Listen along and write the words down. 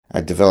I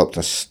developed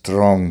a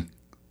strong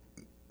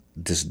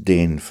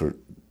disdain for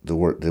the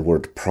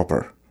word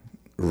proper.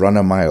 Run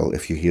a mile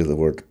if you hear the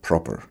word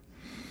proper,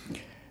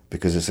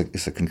 because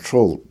it's a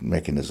control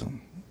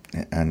mechanism,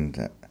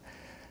 and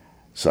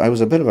so I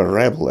was a bit of a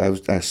rebel.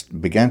 I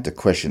began to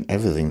question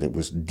everything that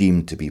was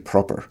deemed to be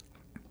proper,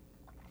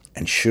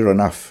 and sure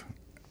enough,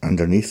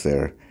 underneath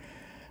there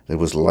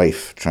was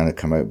life trying to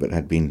come out, but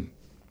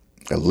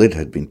a lid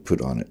had been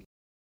put on it.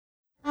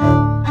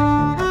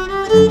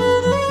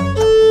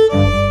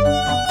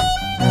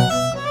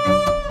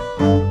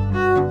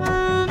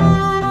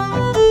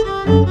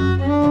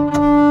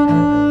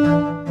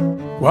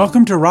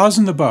 Welcome to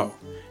Rosin the Bow,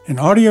 an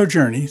audio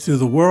journey through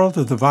the world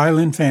of the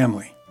violin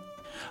family.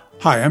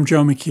 Hi, I'm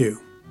Joe McHugh.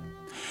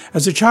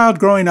 As a child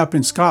growing up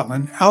in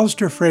Scotland,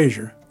 Alasdair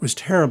Fraser was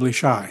terribly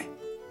shy.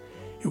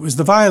 It was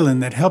the violin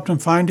that helped him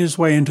find his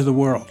way into the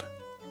world.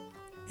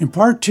 In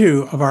part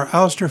 2 of our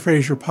Alasdair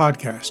Fraser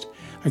podcast,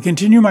 I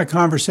continue my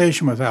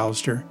conversation with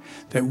Alasdair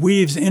that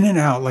weaves in and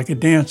out like a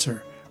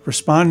dancer,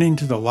 responding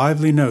to the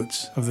lively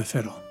notes of the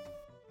fiddle.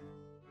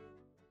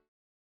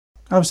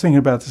 I was thinking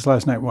about this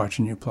last night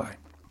watching you play,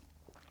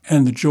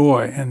 and the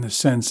joy and the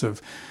sense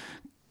of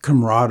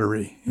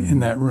camaraderie in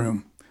that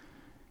room.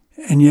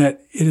 And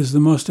yet, it is the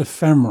most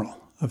ephemeral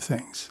of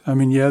things. I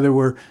mean, yeah, there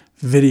were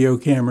video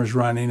cameras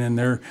running, and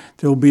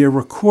there'll be a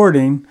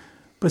recording,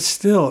 but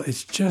still,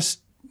 it's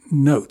just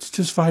notes,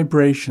 just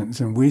vibrations.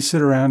 And we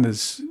sit around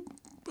as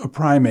a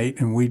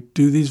primate, and we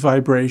do these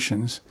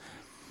vibrations,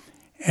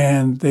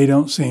 and they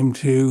don't seem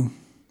to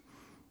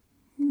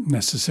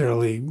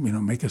necessarily,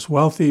 make us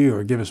wealthy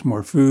or give us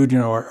more food.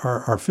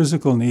 Our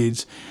physical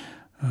needs,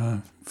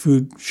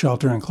 food,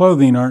 shelter, and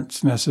clothing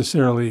aren't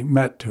necessarily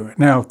met to it.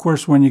 Now, of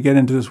course, when you get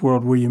into this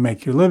world where you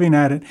make your living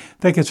at it,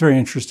 that gets very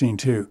interesting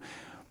too.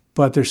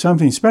 But there's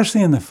something,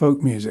 especially in the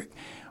folk music,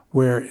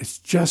 where it's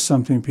just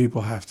something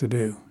people have to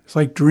do. It's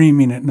like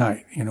dreaming at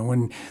night.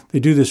 When they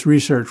do this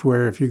research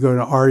where if you go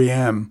to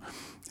REM,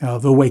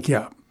 they'll wake you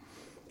up.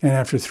 And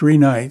after 3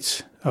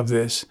 nights of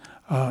this,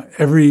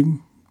 every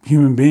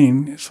human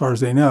being, as far as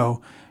they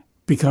know,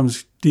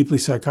 becomes deeply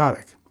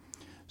psychotic.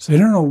 So they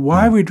don't know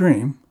why we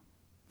dream,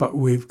 but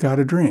we've got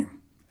a dream.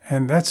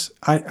 And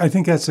I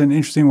think that's an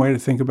interesting way to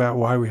think about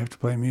why we have to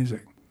play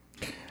music.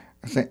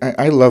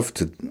 I love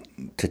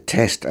to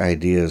test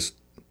ideas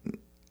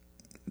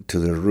to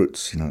their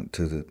roots,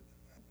 to the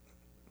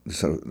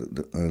sort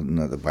of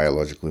not the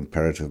biological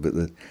imperative, but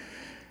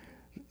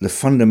the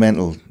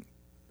fundamental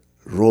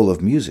role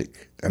of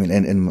music. I mean,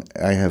 and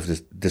I have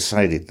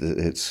decided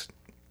that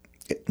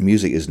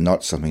music is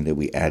not something that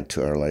we add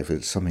to our life.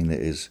 It's something that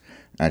is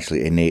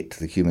actually innate to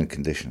the human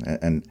condition.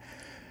 And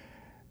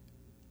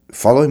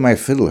following my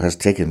fiddle has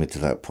taken me to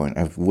that point.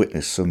 I've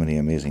witnessed so many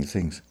amazing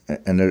things.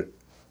 And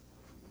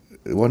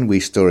one wee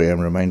story I'm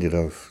reminded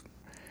of,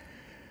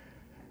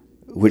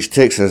 which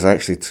takes us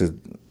actually to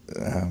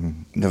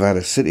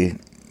Nevada City.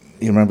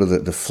 You remember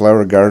the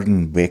Flower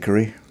Garden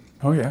Bakery?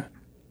 Oh, yeah.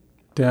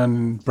 Down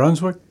in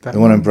Brunswick? The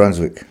one in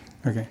Brunswick.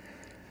 Okay.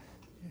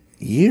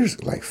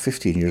 Years, like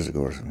 15 years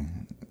ago or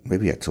something.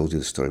 Maybe I told you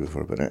the story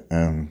before, but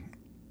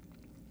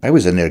I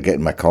was in there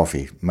getting my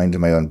coffee,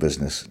 minding my own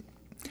business.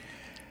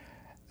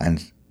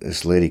 And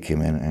this lady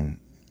came in and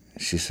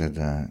she said,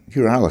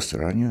 "You're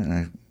Alasdair, aren't you?" And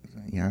I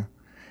said, "Yeah."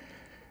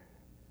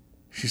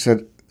 She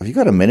said, "Have you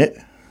got a minute?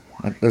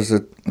 There's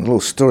a little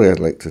story I'd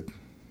like to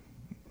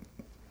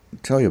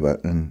tell you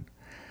about." And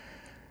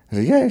I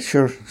said, "Yeah,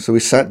 sure." So we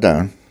sat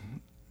down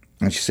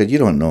and she said, "You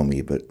don't know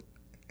me, but,"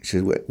 she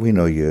said, "we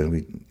know you and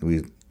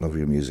we love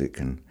your music.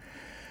 And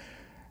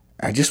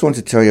I just want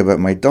to tell you about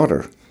my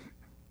daughter."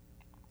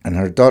 And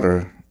her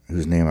daughter,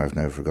 whose name I've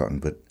now forgotten,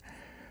 but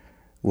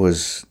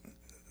was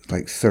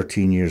like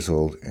 13 years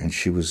old, and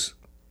she was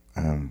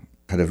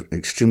had an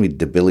extremely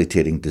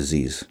debilitating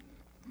disease.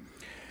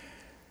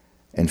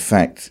 In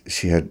fact,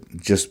 she had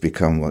just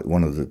become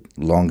one of the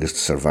longest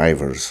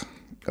survivors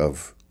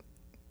of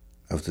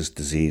this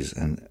disease,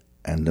 and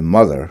the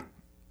mother,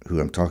 who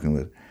I'm talking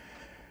with,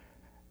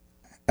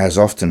 as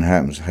often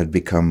happens, had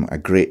become a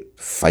great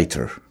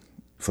fighter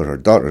for her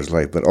daughter's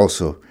life, but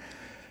also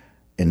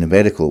in the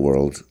medical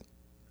world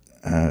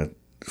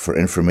for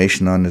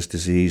information on this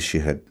disease. She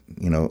had,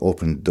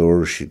 opened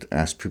doors. She'd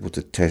asked people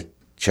to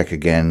check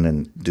again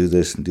and do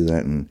this and do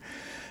that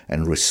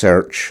and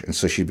research. And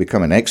so she'd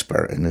become an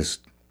expert in this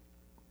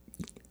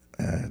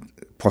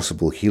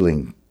possible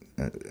healing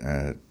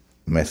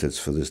methods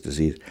for this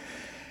disease.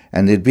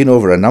 And they'd been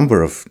over a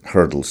number of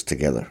hurdles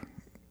together.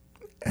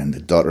 And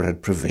the daughter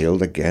had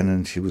prevailed again,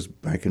 and she was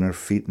back on her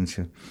feet.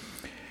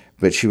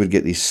 But she would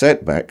get these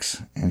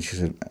setbacks, and she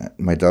said,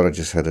 "My daughter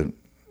just had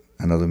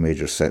another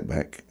major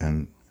setback,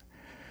 and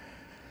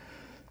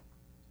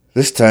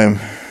this time,"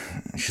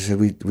 she said,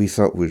 we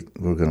thought we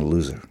were going to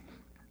lose her.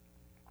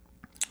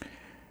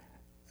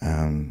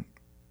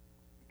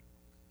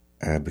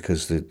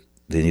 Because they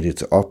needed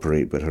to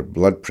operate, but her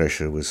blood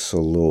pressure was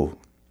so low,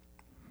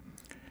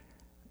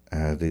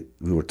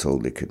 we were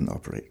told they couldn't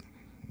operate.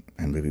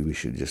 And maybe we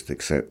should just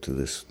accept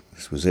this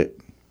was it.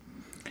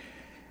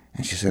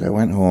 And she said, "I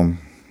went home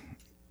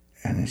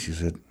And she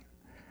said,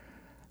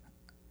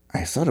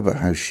 I thought about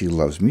how she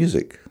loves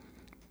music.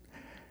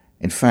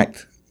 In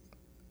fact,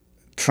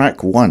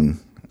 track 1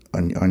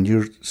 on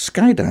your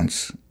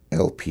Skydance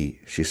LP,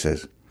 she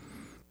says,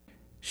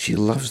 she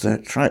loves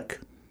that track.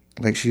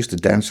 Like she used to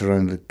dance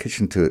around the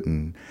kitchen to it.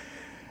 And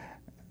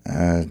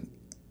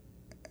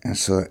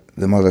so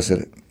the mother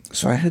said,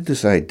 so I had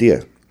this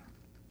idea,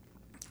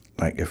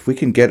 like if we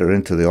can get her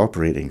into the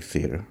operating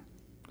theatre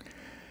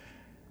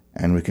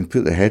and we can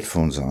put the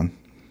headphones on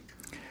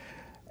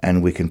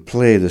and we can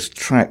play this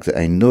track that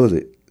I know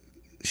that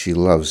she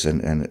loves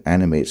and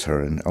animates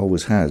her and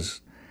always has,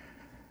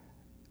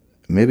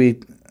 maybe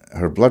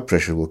her blood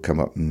pressure will come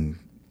up and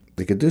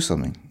they could do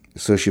something.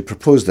 So she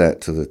proposed that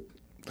to the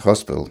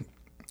hospital.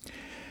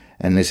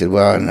 And they said,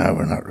 well, no,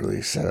 we're not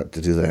really set up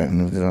to do that.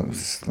 And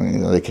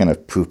they kind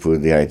of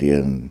poo-pooed the idea.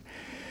 And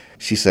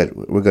she said,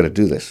 we're going to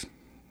do this.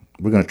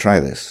 We're going to try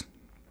this.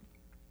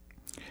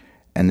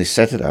 And they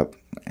set it up,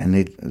 and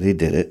they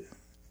did it.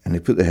 And they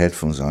put the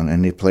headphones on,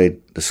 and they played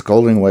The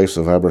Scalding Wives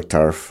of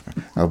Abertarf,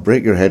 I'll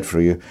Break Your Head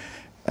for You,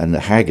 and The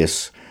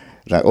Haggis,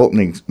 that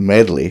opening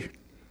medley.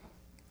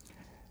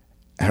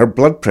 Her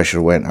blood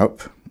pressure went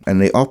up, and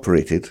they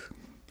operated,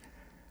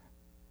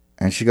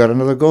 and she got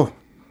another go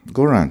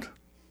round.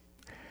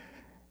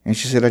 And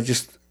she said, I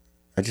just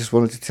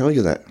wanted to tell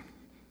you that.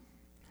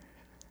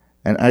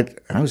 And I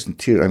was in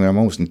tears. I mean, I'm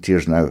almost in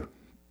tears now.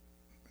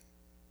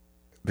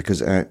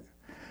 Because and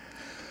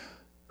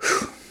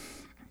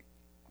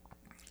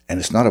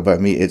it's not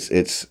about me,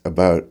 it's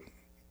about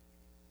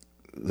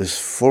this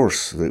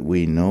force that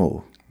we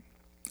know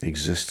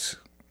exists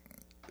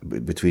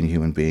between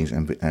human beings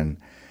and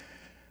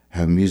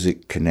how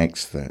music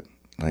connects that,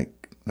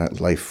 like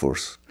that life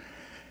force.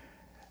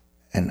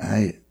 And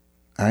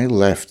I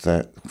left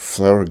that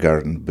Flower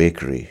Garden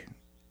bakery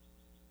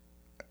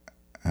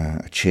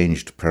a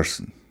changed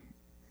person,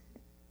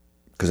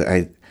 because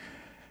I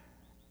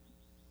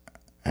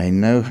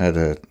now had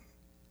a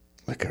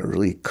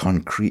really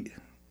concrete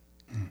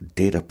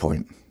data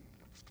point,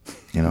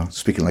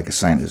 speaking like a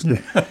scientist.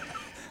 Yeah.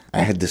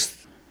 I had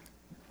this,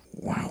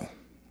 wow,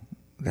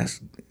 that's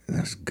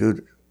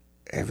good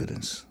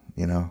evidence,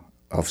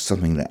 of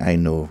something that I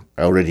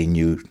already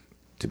knew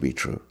to be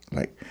true.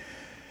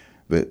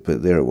 But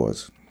there it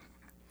was.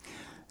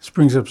 This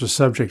brings up a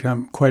subject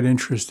I'm quite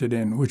interested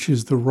in, which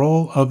is the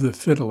role of the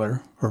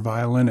fiddler or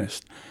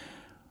violinist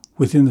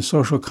within the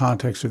social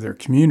context of their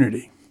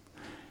community.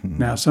 Mm-hmm.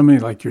 Now, somebody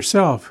like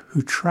yourself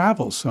who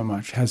travels so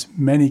much has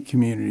many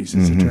communities,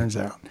 as it turns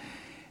out.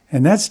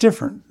 And that's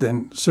different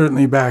than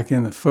certainly back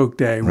in the folk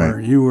day where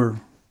you were,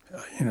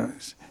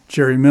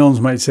 Jerry Milnes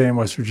might say in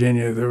West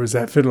Virginia, there was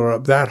that fiddler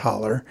up that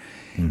holler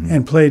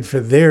and played for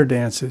their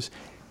dances,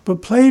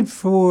 but played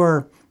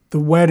for the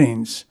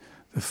weddings,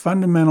 the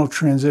fundamental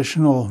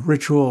transitional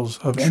rituals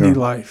of any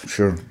life.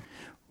 Sure.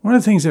 One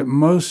of the things that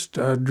most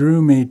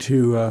drew me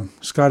to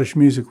Scottish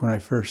music when I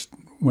first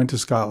went to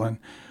Scotland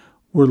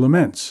were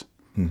laments,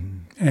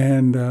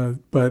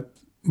 and but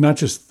not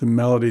just the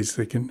melodies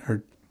that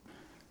are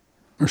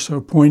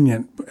so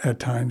poignant at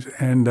times,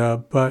 and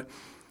but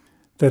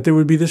that there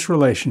would be this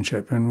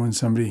relationship, and when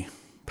somebody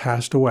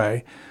passed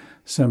away,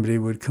 somebody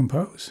would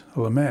compose a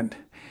lament.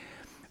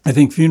 I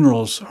think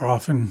funerals are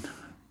often,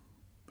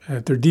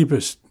 at their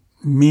deepest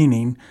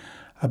meaning,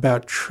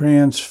 about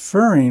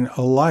transferring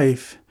a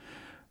life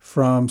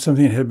from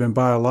something that had been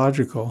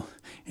biological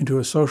into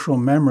a social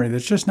memory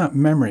that's just not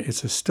memory.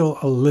 It's still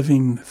a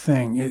living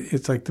thing.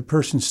 It's like the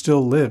person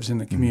still lives in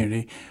the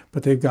community,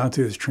 but they've gone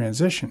through this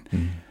transition.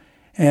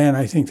 And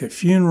I think that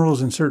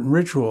funerals and certain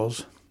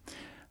rituals,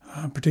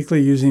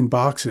 particularly using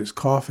boxes,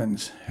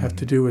 coffins, have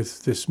to do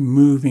with this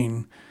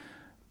moving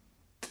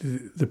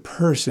the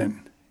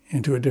person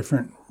into a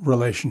different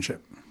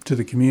relationship to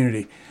the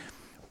community.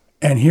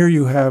 And here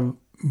you have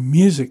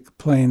music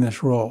playing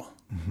this role.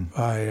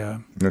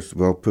 That's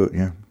well put,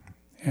 yeah.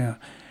 Yeah.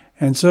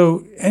 And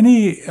so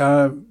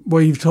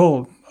you've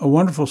told a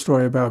wonderful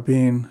story about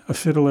being a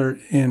fiddler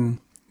in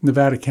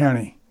Nevada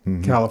County,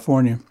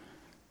 California.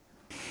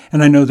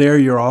 And I know there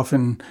you're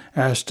often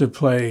asked to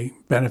play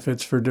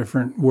benefits for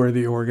different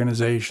worthy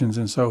organizations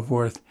and so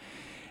forth.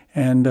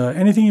 And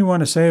anything you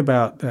want to say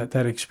about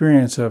that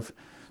experience of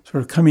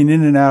sort of coming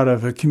in and out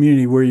of a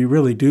community where you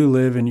really do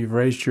live and you've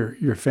raised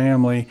your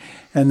family,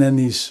 and then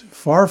these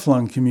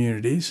far-flung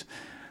communities,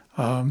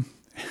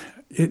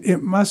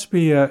 it must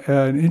be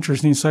an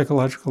interesting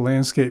psychological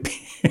landscape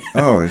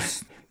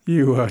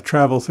you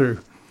travel through.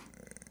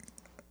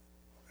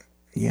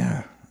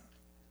 Yeah.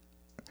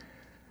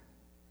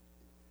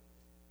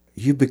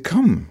 You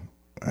become,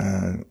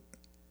 that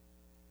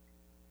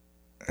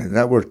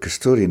word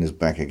custodian is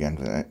back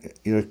again.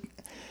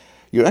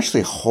 You're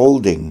actually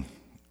holding,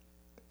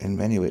 in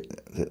many ways,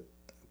 the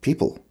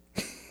people.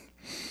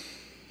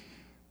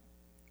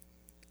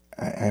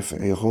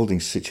 You're holding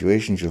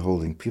situations, you're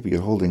holding people,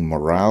 you're holding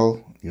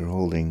morale, you're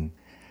holding...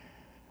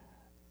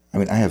 I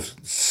mean, I have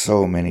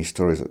so many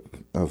stories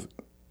of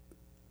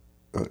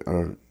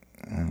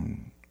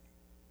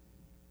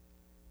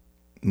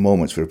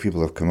moments where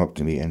people have come up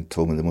to me and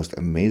told me the most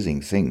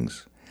amazing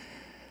things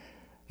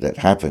that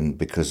happened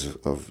because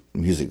of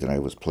music that I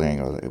was playing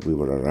or that we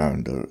were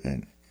around.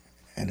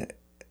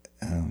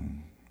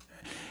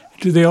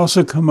 Do they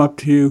also come up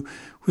to you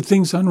with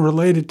things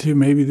unrelated to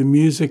maybe the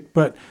music,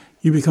 but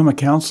you become a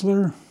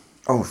counselor?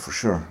 Oh, for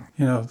sure.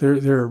 You know,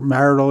 there are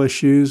marital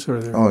issues or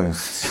there. Oh,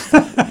 yes.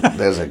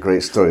 There's a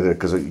great story there,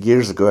 because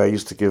years ago I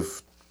used to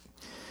give.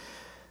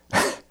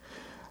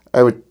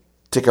 I would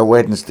take a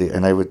Wednesday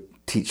and I would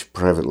teach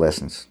private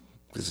lessons,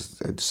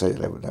 because I decided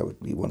that would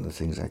be one of the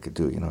things I could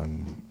do. You know,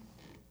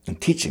 and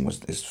teaching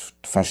is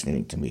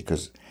fascinating to me,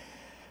 because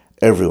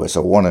everywhere it's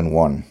a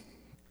one-on-one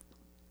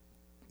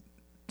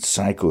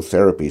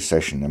psychotherapy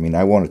session. I mean,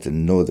 I wanted to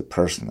know the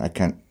person.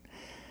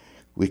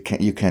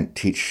 You can't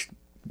teach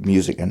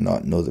music and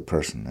not know the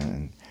person.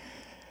 And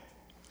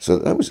so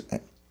that was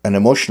an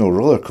emotional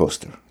roller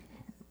coaster.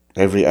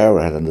 Every hour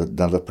I had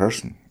another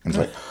person. And it's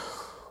like,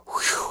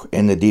 whew,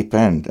 in the deep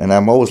end. And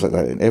I'm always like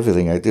that in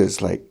everything I do.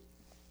 It's like,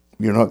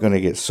 you're not going to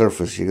get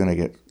surface. We're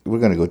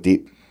going to go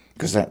deep,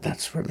 because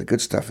that's where the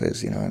good stuff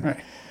is, you know. And, right.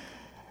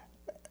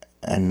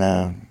 And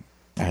I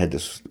had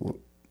this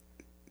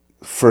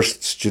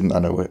first student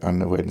on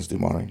a Wednesday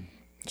morning.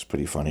 It's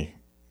pretty funny.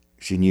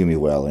 She knew me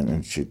well,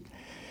 and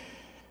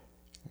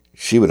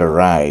she would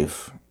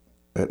arrive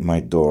at my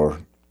door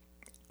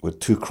with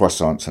 2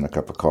 croissants and a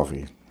cup of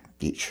coffee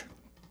each,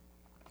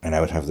 and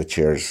I would have the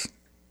chairs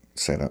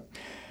set up,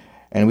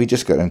 and we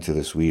just got into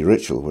this wee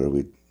ritual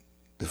where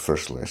the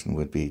first lesson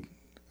would be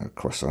a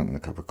croissant and a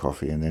cup of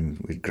coffee, and then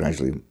we'd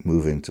gradually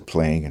move into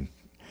playing,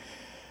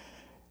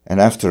 and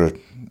after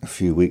a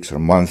few weeks or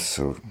months,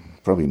 or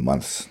probably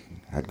months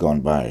had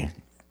gone by,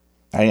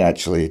 I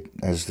actually,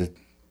 as the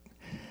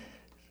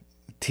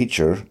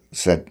teacher,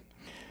 said,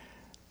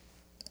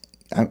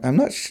 I'm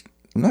not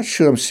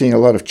sure I'm seeing a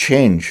lot of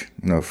change,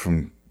 you know,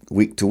 from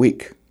week to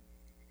week.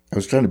 I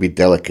was trying to be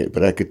delicate,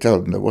 but I could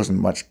tell there wasn't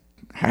much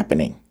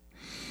happening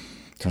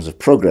in terms of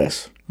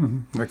progress.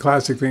 Mm-hmm. The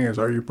classic thing is,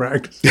 are you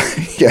practicing?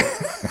 Yeah.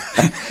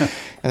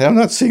 And I'm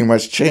not seeing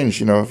much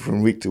change, you know,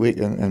 from week to week.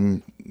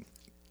 And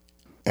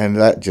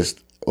that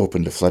just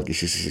opened the floodgates.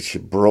 She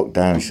broke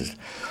down. She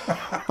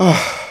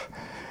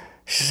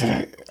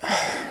said,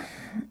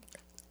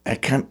 I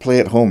can't play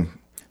at home.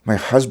 My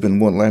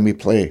husband won't let me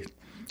play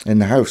in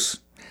the house.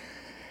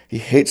 He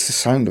hates the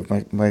sound of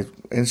my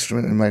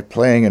instrument and my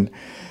playing,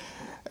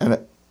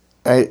 and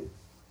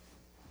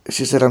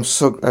she said, I'm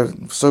so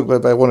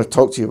glad, I want to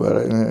talk to you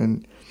about it,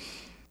 and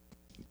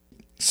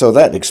so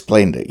that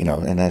explained it, you know.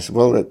 And I said,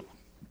 well,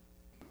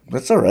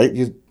 that's all right.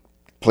 You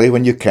play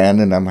when you can,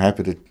 and I'm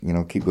happy to, you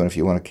know, keep going if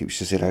you want to keep.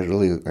 She said, I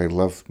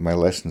love my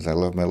lessons.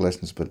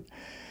 But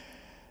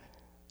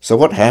so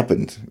what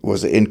happened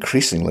was that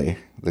increasingly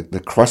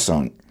the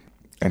croissant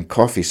and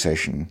coffee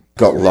session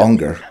got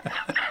longer.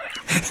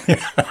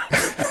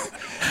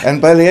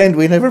 And by the end,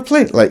 we never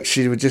played. Like,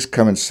 she would just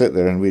come and sit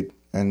there, and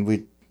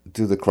we'd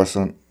do the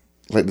croissant,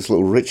 like this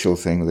little ritual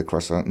thing with the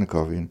croissant and the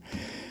coffee.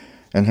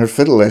 And her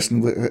fiddle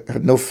lesson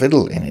had no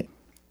fiddle in it.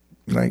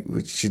 Like,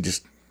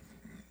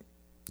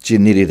 she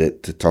needed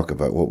it to talk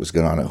about what was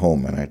going on at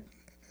home, and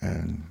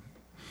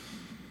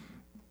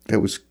it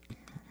was,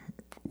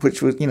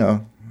 which was, you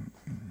know,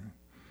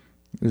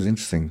 it was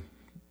interesting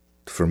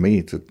for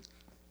me to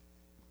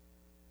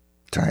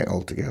tie it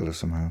all together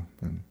somehow.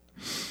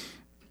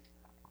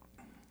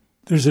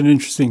 There's an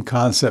interesting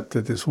concept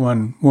that this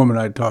one woman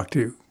I talked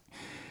to,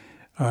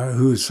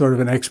 who's sort of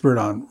an expert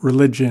on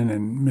religion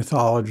and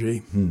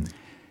mythology,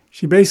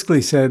 she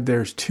basically said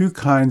there's 2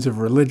 kinds of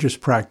religious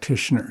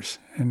practitioners.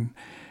 And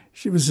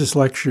it was this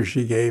lecture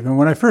she gave. And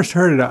when I first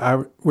heard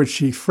it, when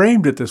she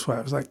framed it this way,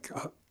 I was like,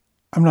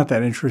 I'm not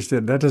that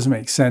interested. That doesn't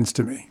make sense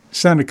to me. It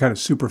sounded kind of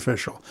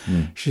superficial.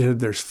 She said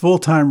there's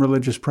full-time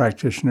religious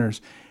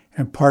practitioners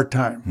and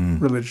part-time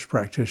religious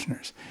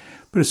practitioners.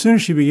 But as soon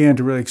as she began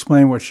to really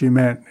explain what she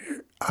meant,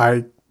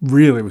 I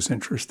really was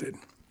interested.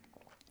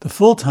 The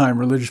full-time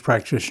religious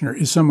practitioner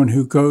is someone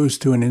who goes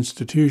to an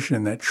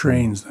institution that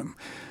trains them,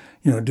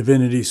 you know,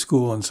 divinity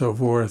school and so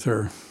forth,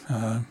 or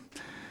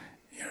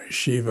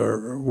yeshiva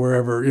or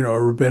wherever, you know,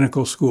 a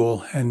rabbinical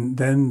school, and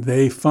then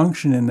they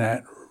function in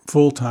that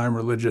full-time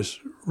religious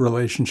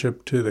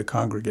relationship to the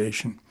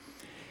congregation.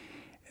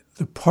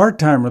 The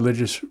part-time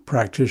religious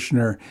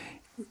practitioner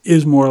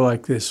is more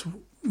like this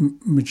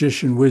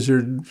magician,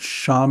 wizard,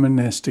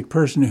 shamanistic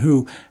person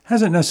who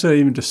hasn't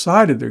necessarily even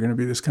decided they're going to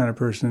be this kind of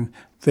person.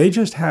 They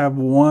just have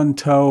one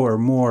toe or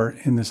more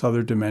in this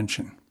other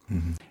dimension.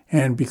 Mm-hmm.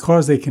 And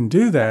because they can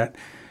do that,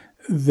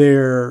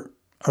 they're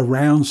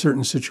around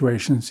certain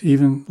situations,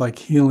 even like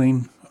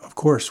healing, of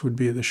course, would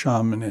be the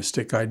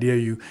shamanistic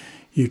idea.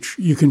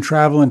 You can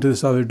travel into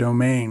this other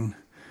domain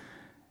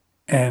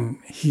and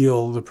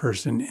heal the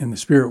person in the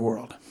spirit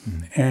world.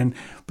 Mm-hmm.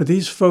 But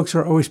these folks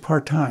are always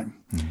part-time.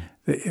 Mm-hmm.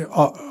 They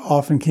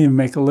often can't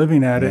make a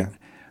living at it,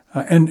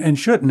 and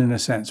shouldn't in a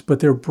sense, but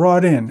they're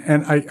brought in.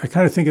 And I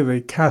kind of think of the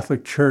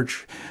Catholic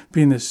Church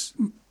being this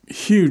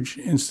huge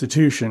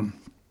institution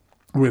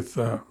with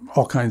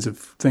all kinds of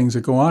things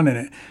that go on in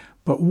it.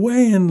 But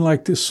way in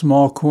like this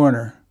small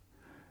corner,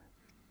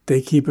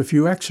 they keep a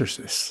few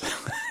exorcists.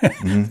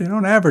 They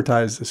don't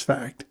advertise this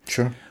fact.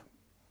 Sure.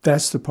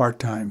 That's the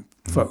part-time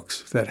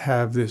folks that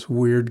have this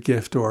weird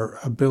gift or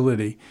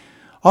ability,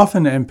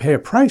 often and pay a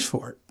price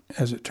for it,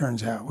 as it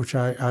turns out, which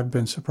I've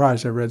been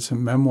surprised. I read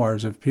some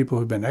memoirs of people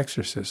who've been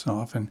exorcists, and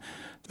often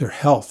their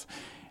health.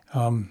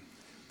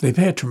 They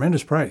pay a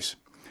tremendous price.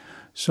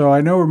 So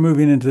I know we're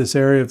moving into this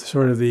area of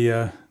sort of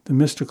the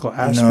mystical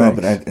aspect. No,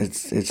 but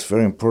it's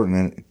very important.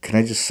 And can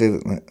I just say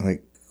that,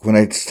 like, when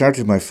I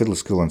started my fiddle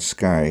school on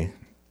Skye,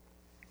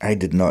 I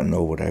did not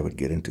know what I would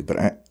get into,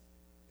 but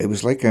it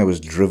was like I was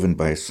driven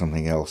by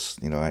something else.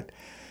 We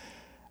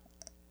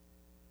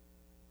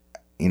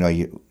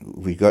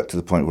got to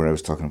the point where I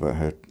was talking about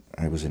how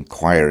I was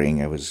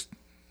inquiring, I was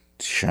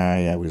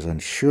shy, I was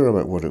unsure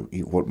about what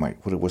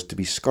it was to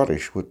be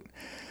Scottish.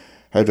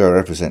 How do I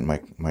represent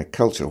my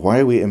culture?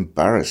 Why are we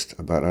embarrassed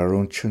about our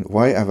own tune?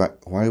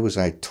 Why was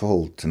I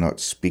told to not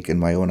speak in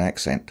my own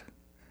accent?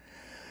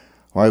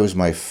 Why was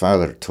my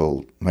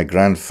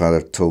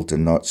grandfather told to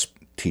not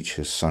teach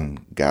his son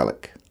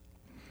Gaelic?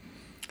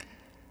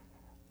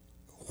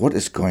 What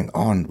is going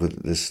on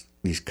with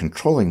these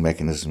controlling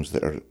mechanisms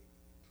that are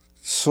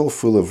so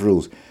full of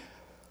rules?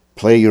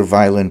 Play your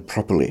violin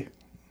properly.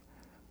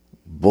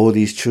 Bow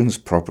these tunes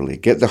properly.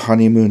 Get the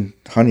Honeyman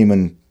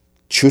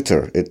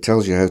tutor. It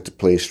tells you how to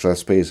play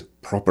Strathspeys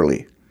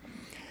properly.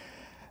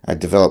 I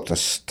developed a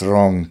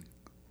strong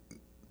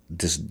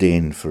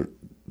disdain for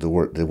the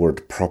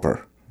word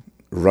proper.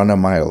 Run a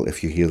mile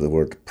if you hear the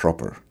word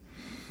proper,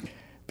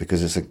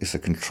 because it's a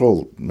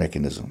control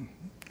mechanism,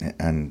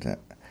 and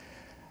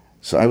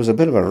so I was a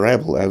bit of a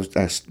rebel. I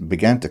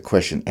began to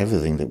question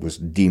everything that was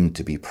deemed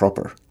to be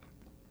proper,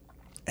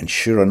 and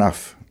sure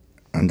enough,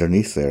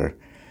 underneath there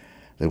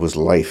was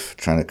life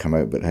trying to come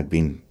out, but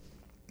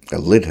a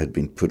lid had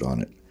been put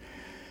on it.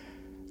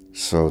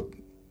 So,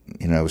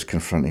 I was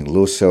confronting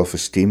low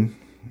self-esteem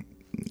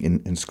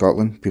in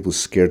Scotland, people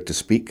scared to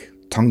speak,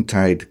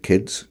 tongue-tied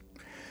kids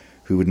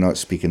who would not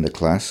speak in the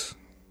class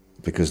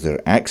because their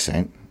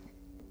accent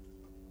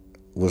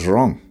was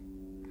wrong.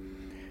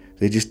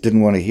 They just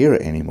didn't want to hear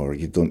it anymore.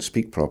 You don't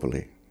speak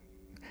properly.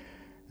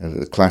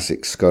 The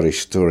classic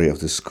Scottish story of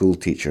the school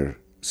teacher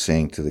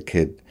saying to the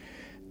kid,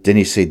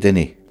 "Dinny say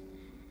dinny."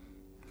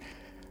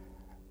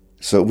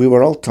 So we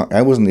were all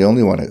I wasn't the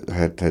only one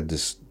that had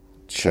this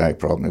shy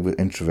problem, it was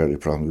an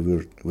introverted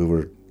problem. We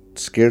were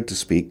scared to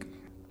speak.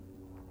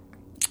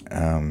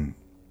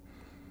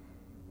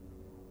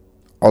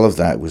 All of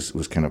that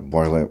was kind of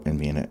boiling up in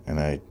me, and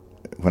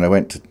when I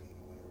went to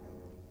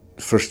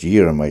the first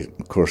year of my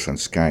course on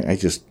Skye,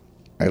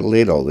 I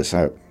laid all this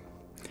out.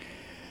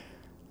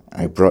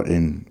 I brought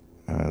in,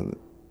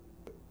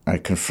 I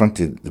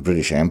confronted the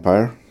British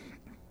Empire.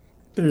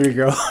 There you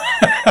go.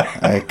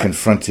 I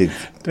confronted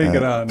Take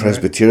it on,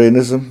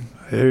 Presbyterianism.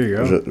 Right? There you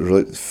go.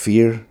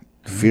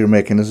 Fear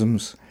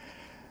mechanisms.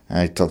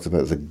 I talked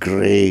about the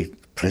grey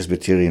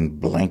Presbyterian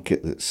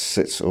blanket that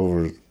sits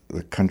over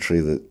the country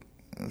that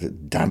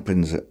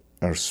dampens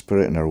our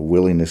spirit and our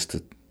willingness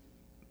to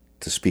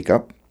speak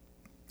up.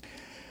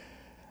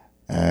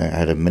 I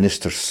had a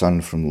minister's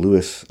son from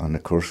Lewis on the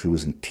course who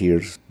was in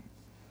tears,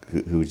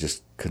 who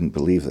just couldn't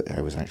believe that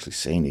I was actually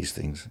saying these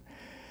things.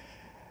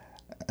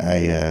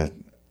 I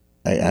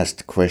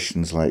asked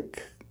questions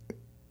like,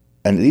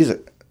 and these are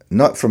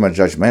not from a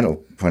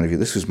judgmental point of view,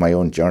 this was my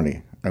own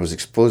journey. I was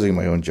exposing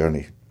my own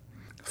journey.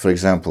 For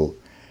example,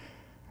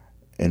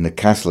 in the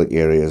Catholic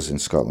areas in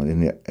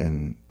Scotland,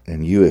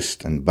 in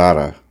Uist and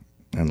Barra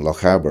and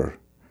Lochaber,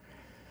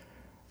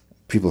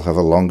 people have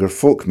a longer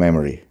folk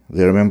memory.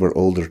 They remember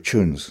older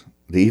tunes.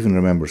 They even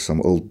remember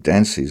some old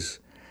dances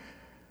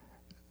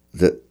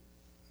that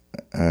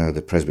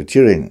the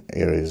Presbyterian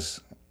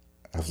areas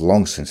have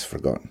long since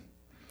forgotten.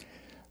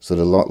 So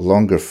the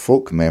longer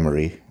folk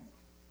memory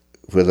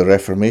where the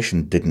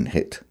Reformation didn't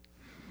hit.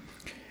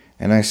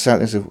 And I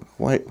sat and said,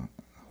 why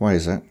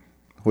is that?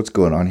 What's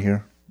going on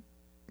here?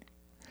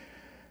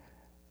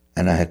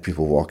 And I had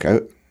people walk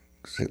out.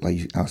 Say,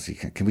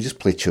 can we just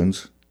play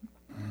tunes?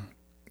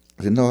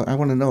 I said, no, I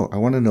want to know. I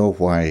want to know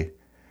why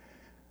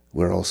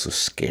we're all so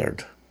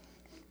scared.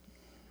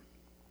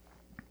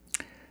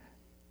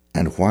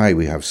 And why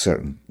we have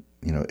certain,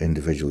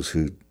 individuals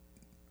who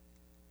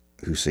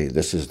say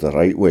this is the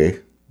right way,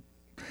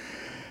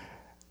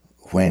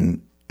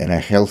 when in a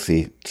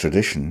healthy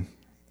tradition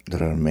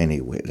there are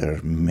many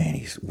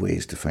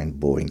ways to find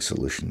bowing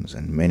solutions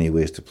and many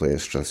ways to play a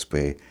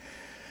strathspey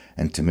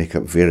and to make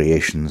up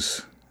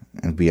variations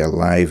and be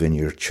alive in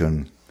your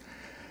tune.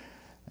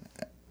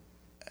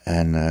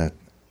 And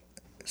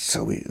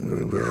so we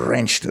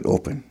wrenched it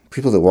open.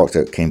 People that walked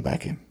out came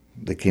back in.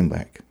 They came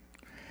back.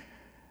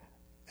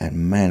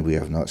 And man, we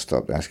have not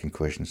stopped asking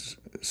questions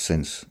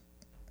since.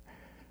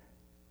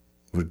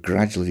 We're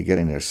gradually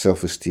getting there.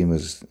 Self-esteem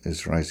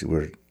is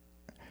rising.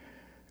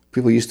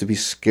 People used to be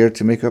scared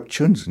to make up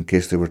tunes in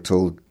case they were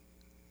told,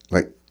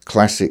 like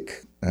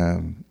classic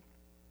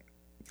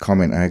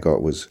comment I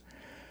got was,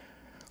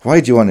 why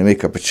do you want to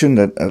make up a tune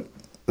that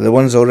the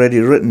one's already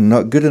written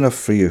not good enough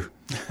for you?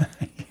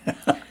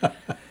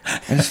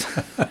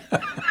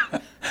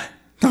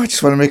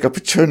 just want to make up a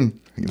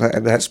tune.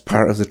 That's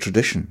part of the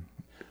tradition,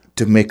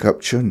 to make up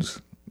tunes,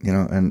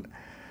 and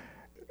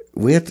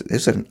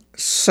it's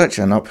such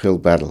an uphill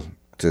battle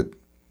to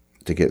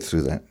get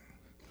through that.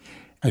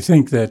 I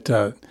think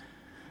that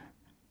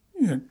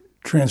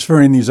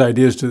transferring these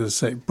ideas to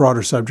the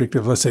broader subject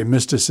of, let's say,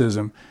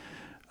 mysticism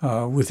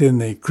within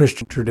the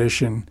Christian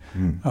tradition,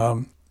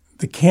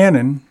 the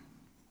canon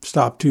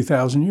stopped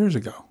 2,000 years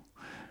ago.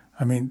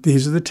 I mean,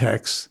 these are the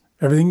texts.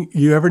 Everything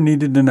you ever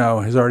needed to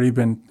know has already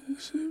been,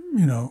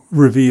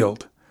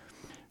 revealed.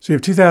 So you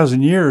have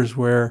 2,000 years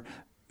where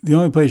the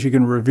only place you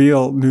can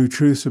reveal new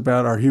truths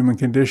about our human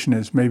condition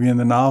is maybe in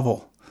the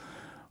novel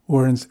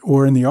or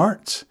in the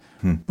arts.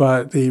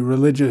 But the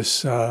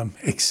religious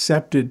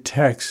accepted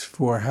text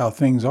for how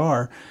things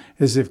are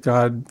is if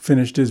God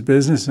finished his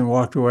business and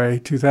walked away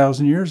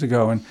 2,000 years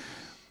ago. And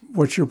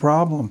what's your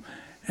problem?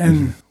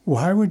 And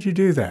why would you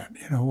do that?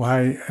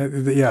 Why?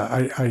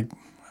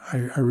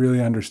 I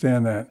really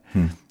understand that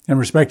and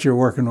respect your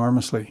work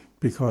enormously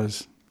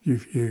because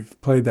you've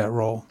played that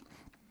role.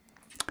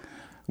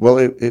 Well,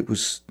 it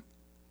was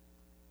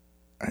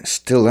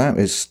still that.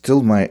 It's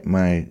still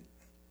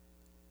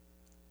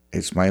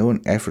it's my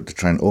own effort to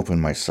try and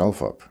open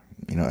myself up,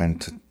 and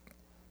to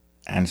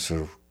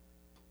answer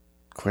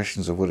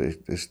questions of what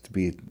it is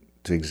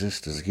to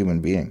exist as a human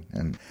being,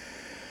 and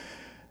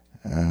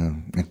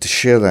to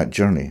share that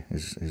journey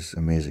is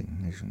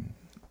amazing.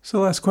 So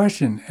last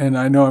question, and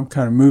I know I'm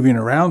kind of moving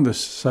around this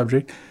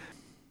subject.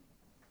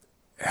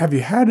 Have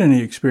you had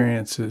any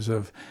experiences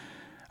of,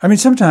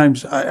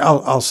 sometimes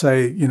I'll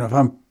say, if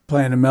I'm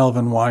playing a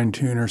Melvin Wine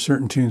tune or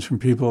certain tunes from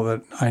people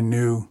that I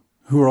knew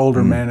who were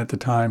older men at the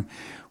time,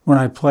 when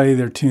I play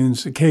their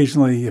tunes,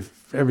 occasionally,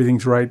 if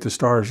everything's right, the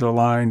stars are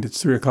aligned,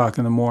 it's 3:00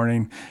 in the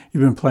morning,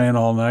 you've been playing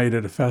all night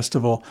at a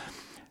festival,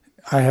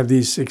 I have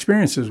these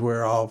experiences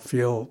where I'll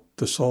feel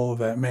the soul of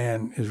that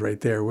man is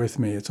right there with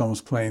me. It's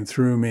almost playing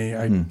through me,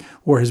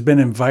 or has been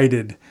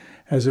invited,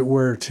 as it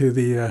were, to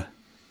the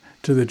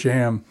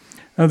jam.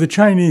 Now, the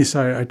Chinese,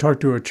 I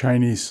talked to a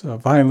Chinese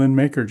violin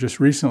maker just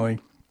recently,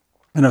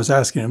 and I was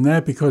asking him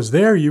that because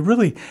there you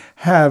really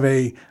have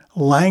a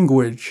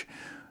language,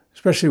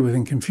 especially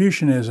within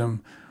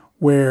Confucianism,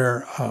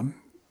 where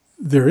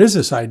there is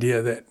this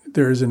idea that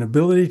there is an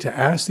ability to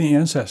ask the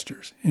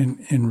ancestors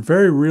in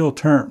very real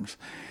terms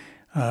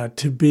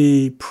to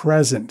be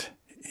present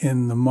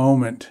in the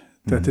moment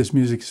that this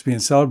music is being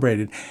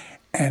celebrated,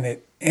 and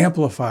it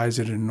amplifies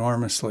it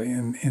enormously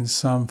in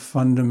some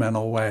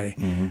fundamental way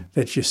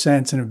that you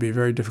sense, and it would be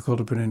very difficult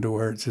to put into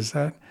words. Is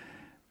that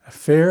a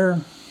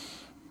fair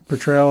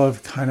portrayal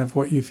of kind of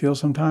what you feel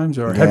sometimes,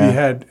 or have you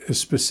had a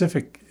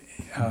specific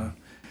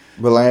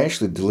well, I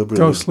actually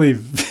deliberately ghostly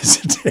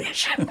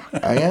visitation?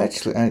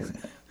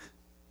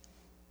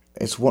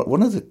 It's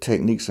one of the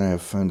techniques I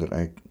have found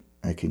that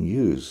I can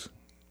use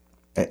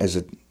as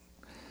a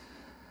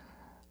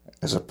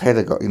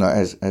pedagogue,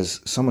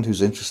 as someone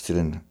who's interested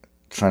in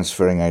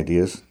transferring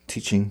ideas,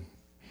 teaching.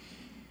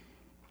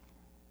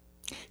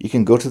 You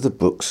can go to the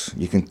books,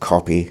 you can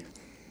copy,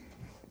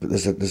 but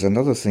there's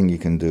another thing you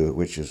can do,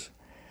 which is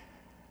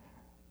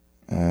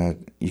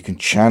you can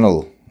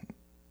channel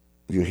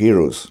your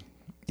heroes.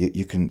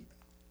 You can,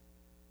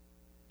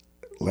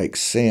 like,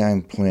 say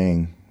I'm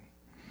playing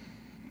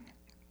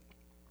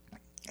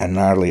a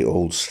gnarly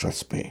old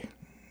Strathspey.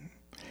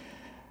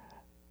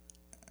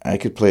 I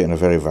could play it in a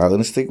very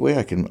violinistic way.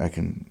 I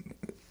can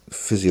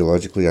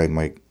physiologically,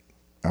 my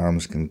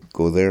arms can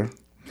go there,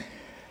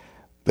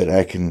 but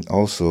I can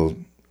also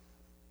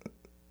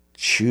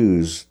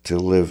choose to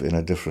live in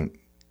a different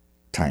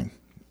time,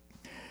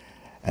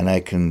 and I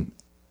can,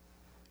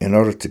 in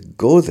order to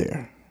go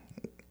there.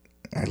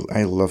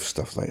 I love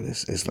stuff like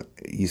this. It's like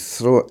you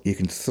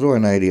can throw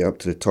an idea up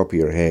to the top of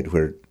your head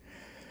where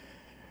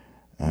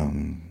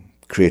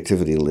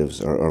creativity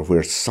lives, or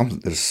where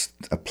there's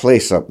a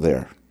place up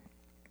there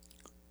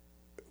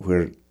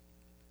where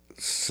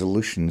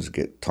solutions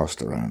get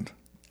tossed around,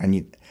 and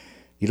you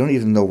don't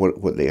even know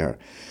what they are.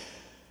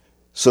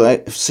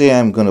 So say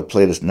I'm going to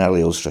play this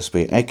gnarly old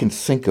Strathspey, I can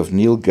think of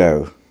Neil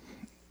Gow,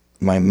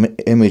 my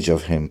image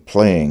of him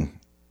playing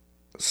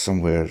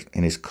somewhere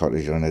in his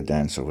cottage or in a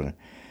dance or whatever,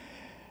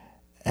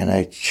 and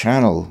I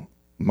channel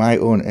my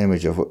own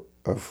image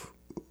of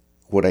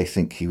what I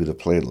think he would have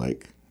played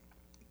like,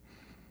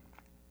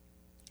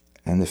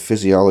 and the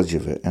physiology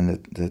of it,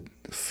 and the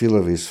feel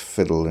of his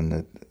fiddle,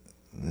 and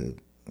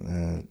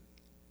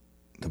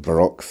the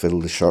baroque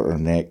fiddle, the shorter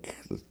neck,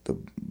 the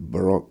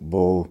baroque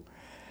bow,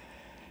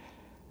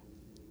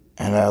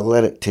 and I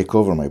let it take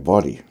over my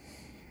body.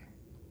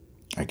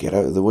 I get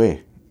out of the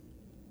way,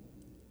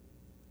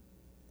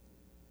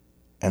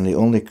 and the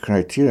only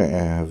criteria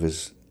I have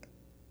is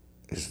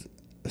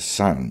the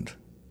sound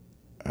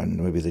and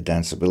maybe the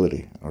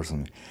danceability or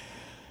something.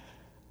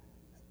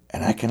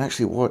 And I can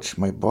actually watch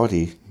my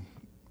body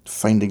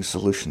finding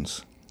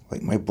solutions.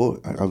 Like my bow,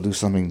 I'll do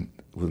something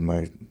with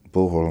my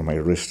bowhole on my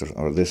wrist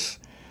or this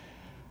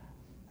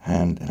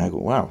hand, and I go,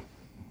 wow,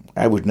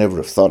 I would never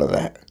have thought of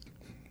that.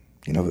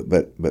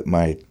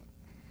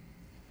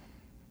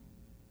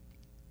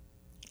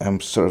 But I'm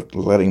sort of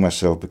letting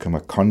myself become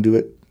a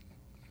conduit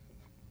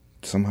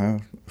somehow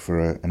for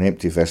an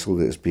empty vessel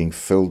that is being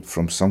filled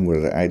from somewhere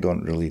that I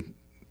don't really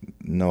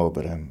know,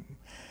 but I'm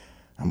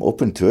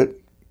open to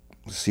it,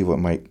 to see what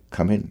might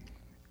come in.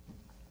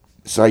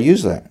 So I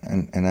use that,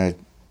 and I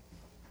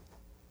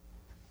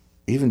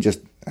even just,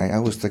 I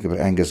always think about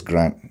Angus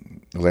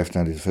Grant, the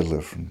left-handed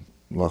fiddler from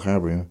Loch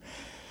Harbour, you know,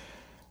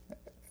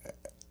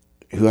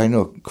 who I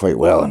know quite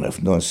well and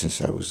I've known since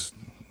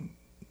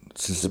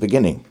the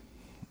beginning.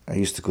 I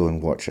used to go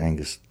and watch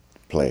Angus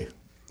play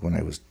when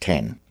I was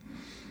 10.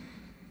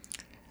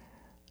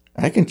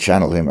 I can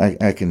channel him. I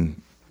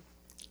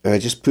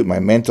just put my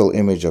mental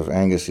image of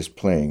Angus's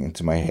playing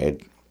into my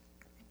head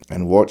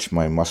and watch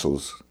my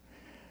muscles.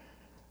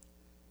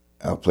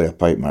 I'll play a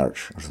pipe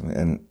march or something,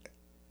 and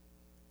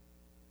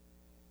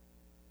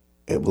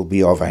it will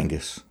be of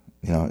Angus,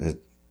 you know.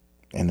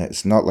 And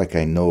it's not like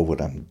I know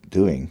what I'm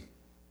doing.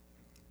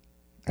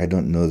 I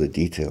don't know the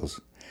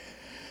details.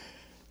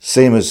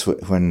 Same as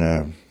when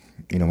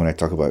I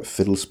talk about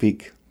fiddle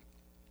speak.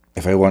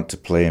 If I want to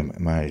play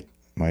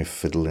my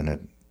fiddle in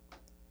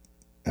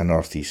a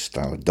northeast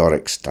style, a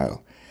Doric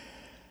style,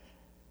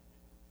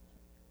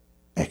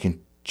 I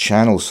can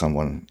channel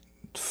someone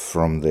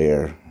from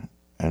there,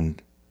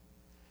 and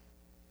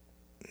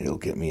it'll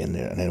get me in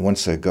there. And then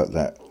once I've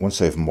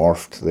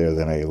morphed there,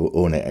 then I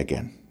own it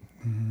again.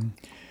 Mm-hmm.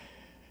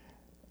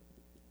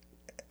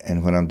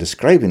 And when I'm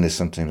describing this,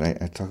 sometimes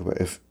I talk about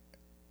if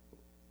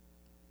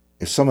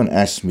someone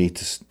asks me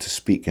to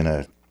speak in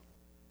a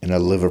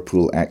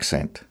Liverpool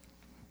accent,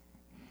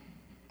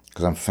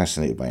 because I'm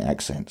fascinated by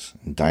accents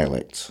and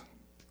dialects,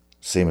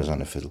 same as on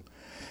the fiddle,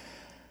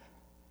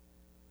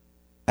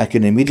 I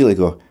can immediately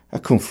go, I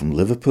come from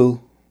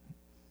Liverpool.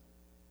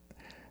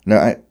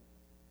 Now,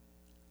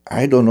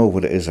 I don't know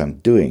what it is I'm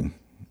doing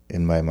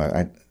in my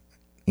mind.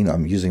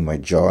 I'm using my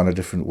jaw in a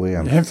different way.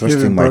 I'm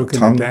thrusting my tongue. You haven't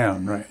broken it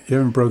down, right? You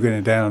haven't broken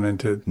it down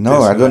into...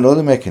 No, I don't know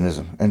the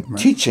mechanism. And right.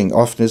 Teaching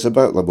often is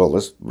about, well,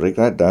 let's break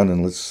that down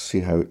and let's see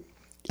how...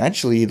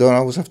 Actually, you don't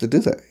always have to do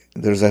that.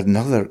 There's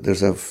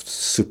a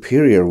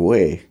superior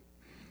way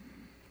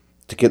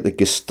to get the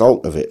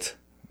gestalt of it.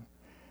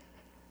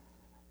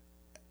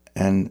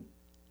 And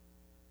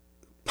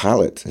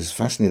palate is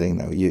fascinating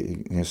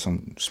now.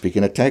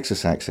 Speaking a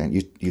Texas accent,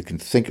 you can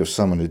think of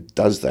someone who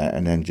does that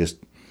and then just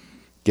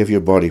give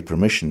your body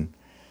permission.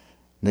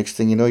 Next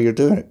thing you know, you're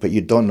doing it, but you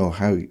don't know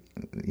how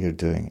you're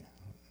doing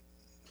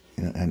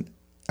it. And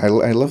I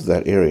love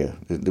that area.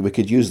 We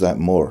could use that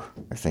more,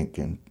 I think,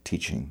 in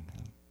teaching.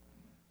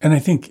 And I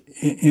think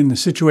in the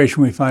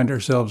situation we find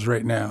ourselves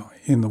right now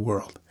in the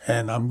world,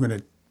 and I'm going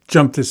to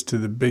jump this to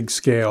the big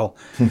scale,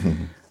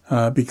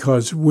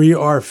 because we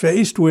are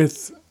faced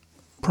with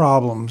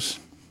problems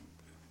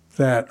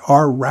that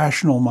our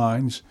rational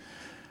minds,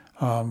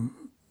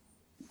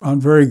 on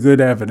very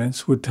good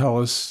evidence, would tell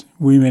us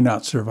we may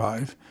not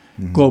survive.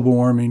 Mm-hmm. Global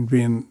warming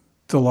being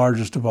the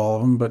largest of all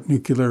of them, but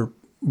nuclear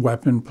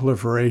weapon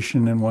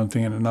proliferation and one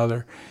thing and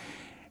another.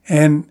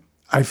 And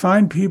I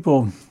find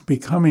people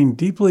becoming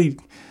deeply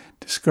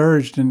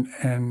discouraged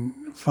and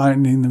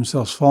finding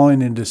themselves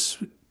falling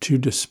into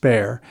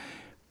despair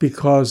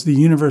because the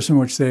universe in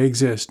which they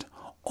exist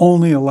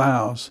only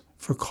allows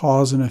for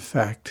cause and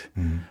effect,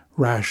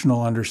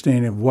 rational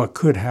understanding of what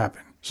could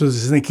happen. So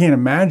they can't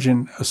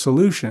imagine a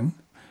solution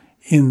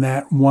in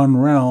that one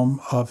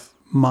realm of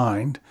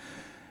mind.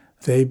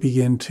 They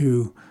begin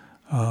to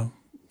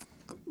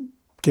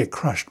get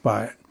crushed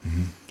by it.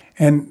 Mm-hmm.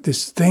 And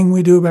this thing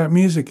we do about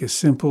music, as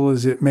simple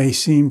as it may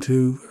seem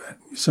to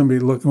somebody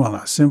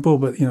not simple,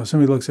 but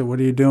somebody looks at, what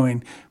are you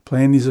doing?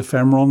 Playing these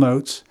ephemeral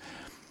notes.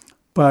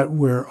 But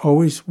we're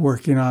always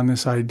working on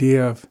this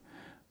idea of,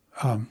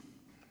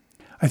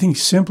 I think,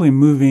 simply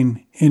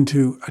moving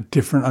into a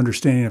different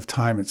understanding of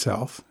time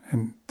itself.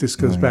 And this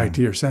goes back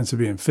to your sense of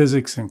being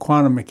physics, and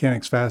quantum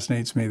mechanics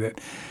fascinates me that,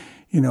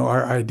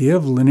 our idea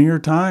of linear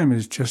time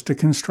is just a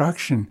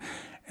construction.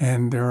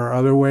 And there are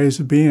other ways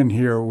of being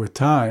here with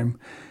time.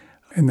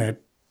 And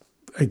that,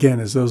 again,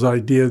 is those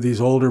ideas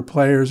these older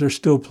players are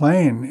still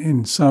playing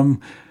in some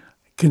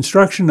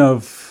construction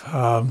of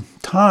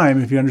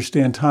time. If you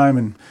understand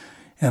time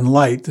and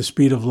light, the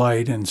speed of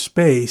light and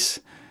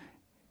space,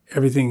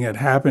 everything that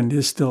happened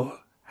is still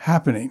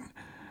happening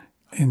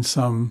in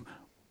some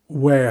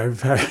way.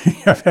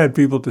 I've had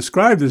people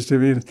describe this to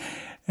me,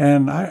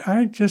 and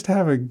I just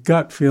have a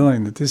gut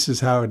feeling that this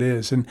is how it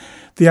is. And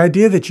the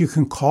idea that you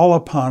can call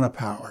upon a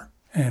power,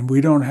 and we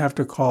don't have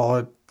to call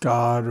it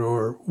God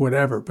or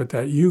whatever, but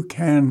that you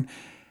can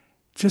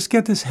just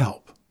get this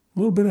help, a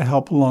little bit of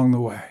help along the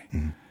way.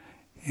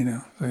 Mm-hmm.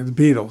 Like the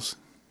Beatles,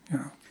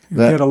 you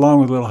get along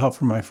with a little help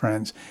from my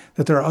friends,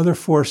 that there are other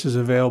forces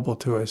available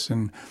to us.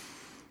 And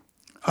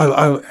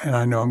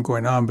I know I'm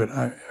going on, but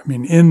I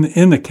mean,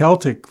 in the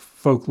Celtic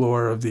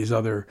folklore of these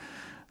other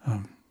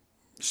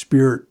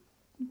spirit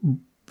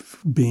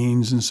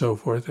beings and so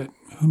forth, that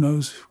who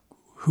knows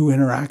who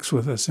interacts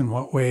with us in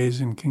what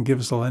ways and can give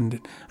us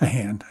a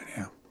hand.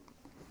 Yeah.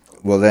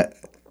 Well,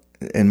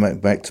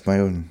 back to my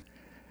own.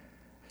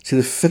 See,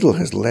 the fiddle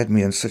has led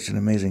me on such an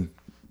amazing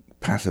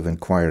path of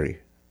inquiry.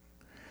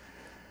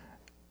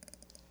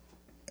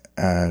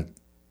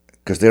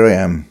 Because there I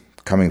am,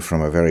 coming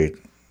from a very,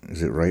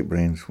 is it right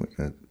brains?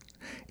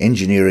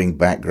 Engineering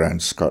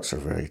background. Scots are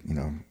very,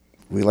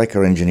 we like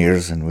our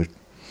engineers, and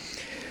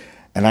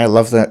I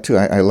love that too.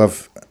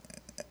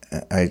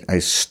 I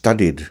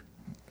studied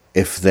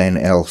if then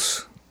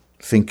else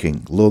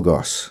thinking,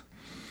 logos,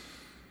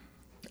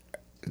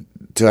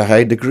 to a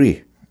high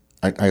degree.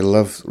 I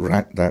love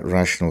that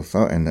rational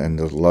thought and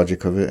the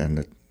logic of it,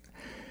 and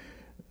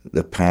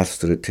the path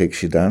that it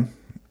takes you down,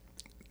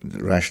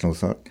 the rational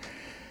thought.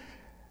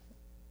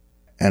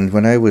 And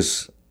when I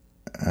was,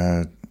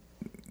 I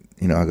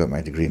got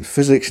my degree in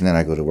physics, and then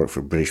I go to work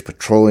for British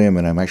Petroleum,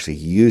 and I'm actually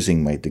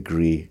using my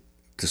degree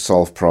to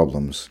solve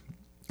problems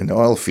in the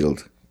oil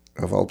field,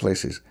 of all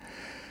places.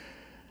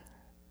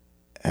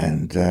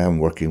 And I'm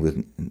working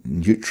with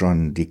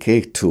neutron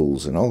decay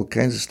tools and all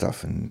kinds of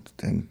stuff,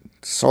 and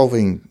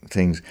solving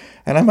things.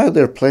 And I'm out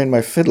there playing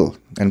my fiddle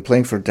and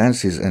playing for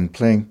dances and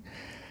playing.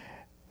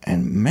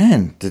 And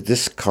man, did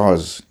this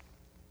cause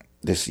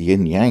this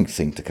yin-yang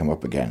thing to come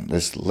up again.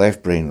 This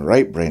left brain,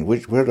 right brain.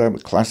 Where do I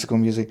have classical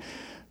music,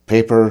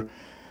 paper,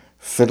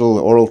 fiddle,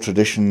 oral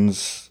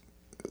traditions?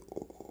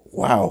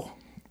 Wow.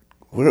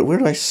 Where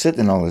do I sit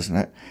in all this?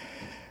 And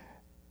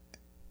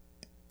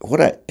what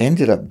I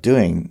ended up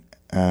doing,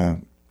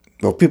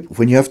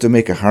 when you have to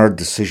make a hard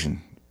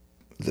decision,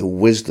 the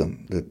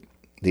wisdom,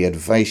 the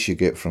advice you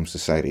get from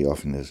society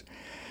often is,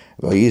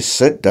 well, you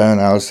sit down,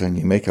 Alice, and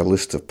you make a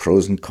list of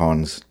pros and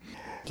cons.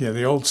 Yeah,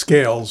 the old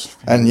scales.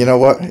 And you know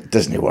what? It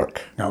doesn't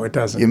work. No, it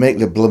doesn't. You make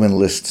the blooming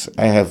lists.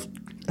 I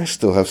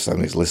still have some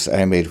of these lists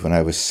I made when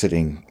I was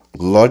sitting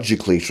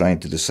logically trying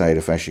to decide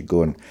if I should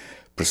go and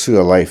pursue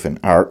a life in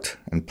art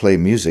and play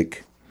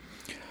music,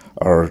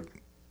 or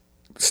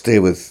stay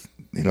with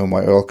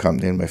my oil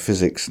company and my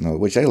physics,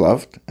 which I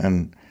loved,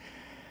 and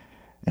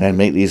I'd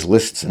make these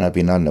lists, and I'd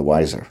be none the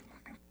wiser.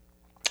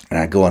 And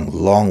I'd go on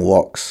long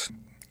walks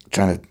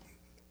trying to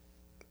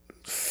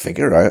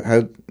figure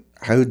out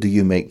how do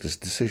you make this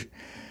decision.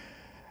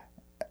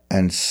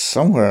 And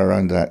somewhere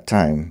around that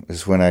time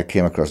is when I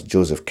came across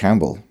Joseph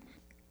Campbell.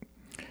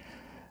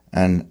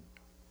 And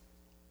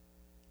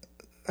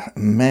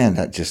man,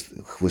 that just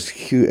was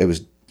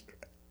huge.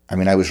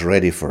 I was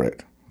ready for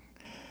it.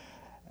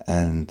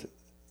 And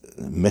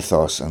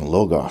mythos and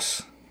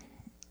logos.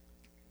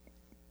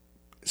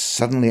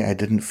 Suddenly I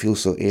didn't feel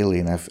so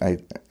alien.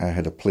 I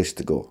had a place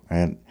to go.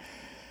 And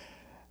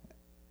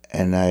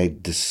I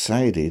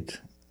decided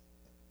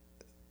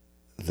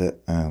that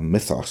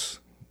mythos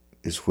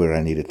is where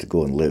I needed to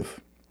go and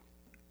live,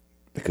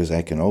 because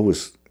I can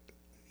always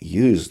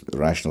use the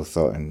rational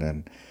thought and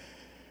then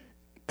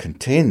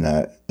contain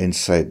that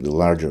inside the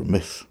larger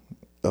myth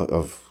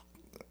of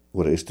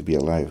what it is to be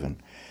alive.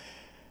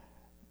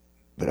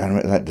 But I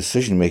remember that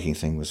decision-making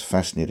thing was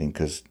fascinating,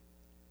 because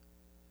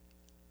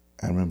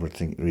I remember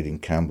reading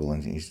Campbell,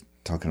 and he's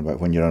talking about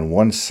when you're on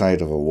one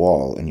side of a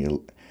wall and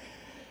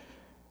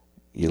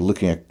you're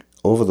looking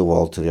over the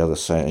wall to the other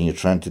side, and you're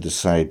trying to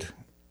decide,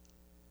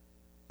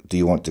 do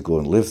you want to go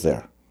and live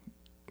there?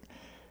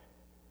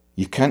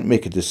 You can't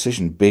make a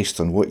decision based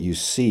on what you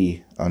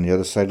see on the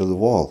other side of the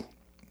wall,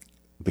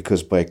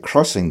 because by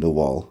crossing the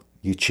wall,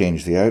 you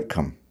change the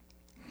outcome.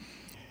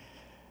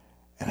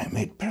 And it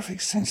made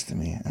perfect sense to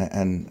me.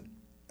 And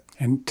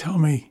tell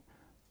me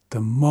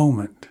the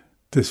moment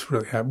this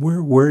really happened.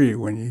 Where were you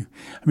when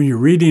you're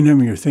reading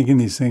them, you're thinking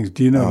these things.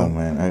 Do you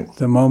know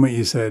the moment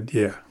you said,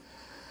 yeah?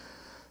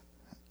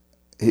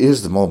 It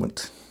is the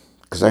moment,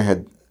 because I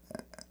had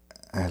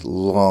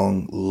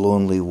long,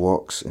 lonely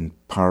walks in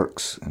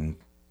parks and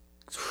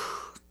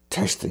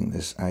testing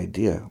this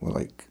idea.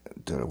 Well,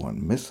 do I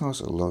want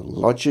mythos,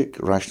 logic,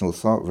 rational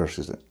thought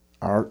versus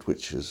art,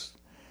 which is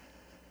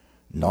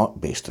not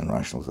based on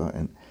rational thought?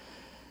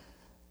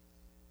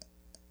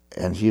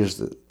 And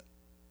here's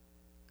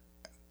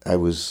I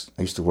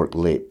used to work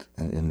late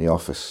in the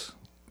office.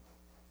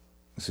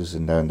 This was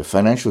in the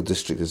financial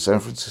district in San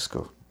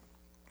Francisco,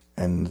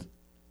 and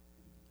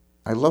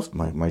I loved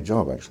my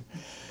job, actually.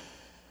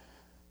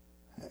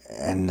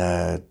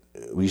 And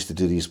we used to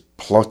do these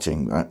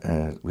plotting.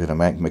 We had a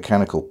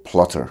mechanical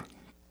plotter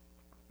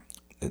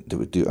that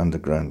would do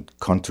underground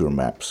contour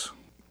maps.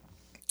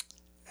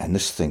 And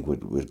this thing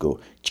would go,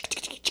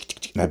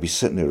 and I'd be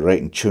sitting there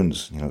writing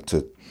tunes,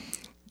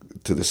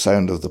 to the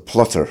sound of the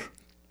plotter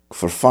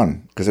for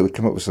fun, because it would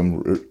come up with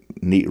some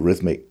neat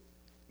rhythmic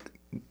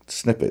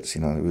snippets,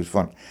 it was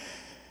fun.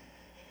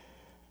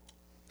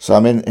 So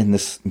I'm in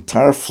this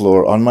entire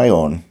floor on my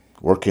own,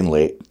 working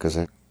late, because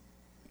I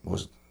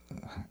was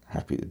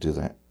happy to do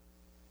that.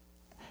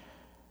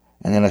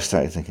 And then I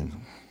started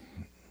thinking,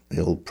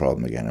 the old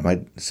problem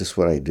again. Is this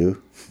what I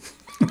do?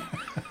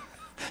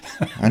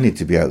 I need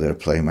to be out there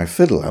playing my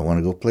fiddle. I want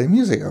to go play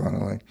music.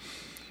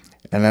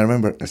 And I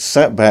remember I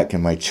sat back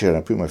in my chair,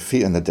 I put my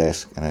feet on the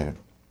desk, and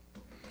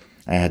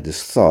I had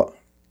this thought,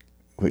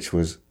 which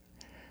was,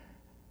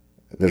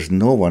 there's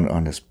no one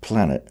on this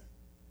planet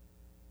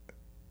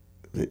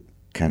that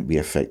can't be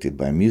affected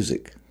by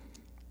music.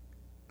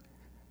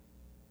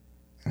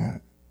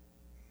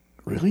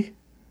 Really?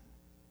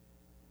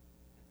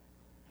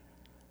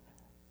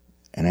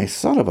 And I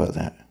thought about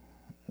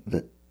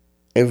that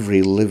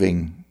every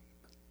living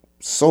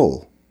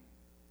soul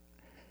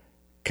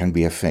can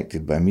be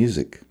affected by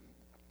music.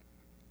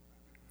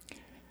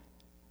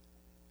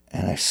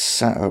 And I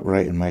sat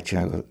upright in my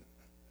chair.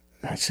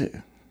 That's it.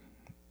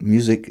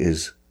 Music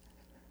is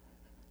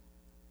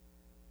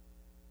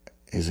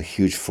a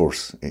huge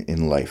force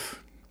in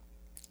life.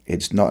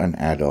 It's not an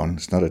add-on.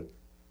 It's not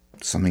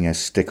something I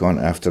stick on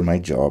after my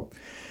job.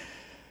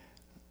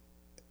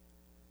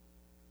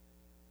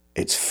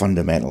 It's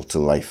fundamental to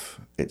life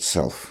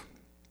itself.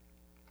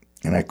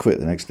 And I quit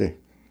the next day.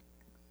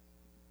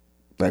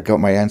 I got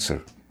my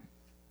answer.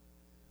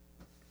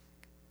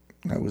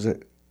 That was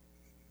it.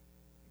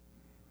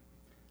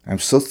 I'm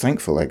so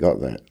thankful I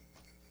got that.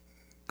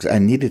 Because I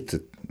needed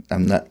to,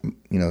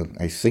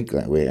 I think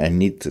that way. I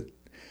need to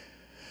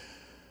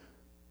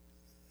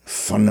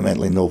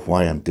fundamentally know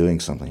why I'm doing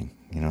something,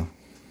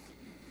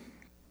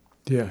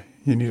 Yeah,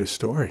 you need a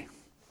story.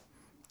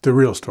 The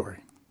real story.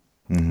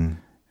 Mm-hmm.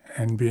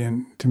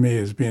 And to me,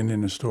 is being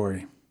in a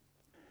story.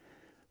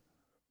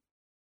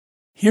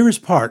 Here is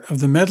part of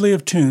the medley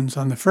of tunes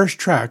on the first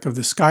track of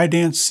the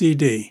Skydance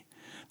CD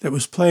that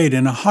was played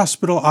in a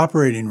hospital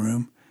operating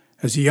room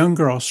as a young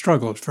girl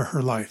struggled for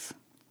her life.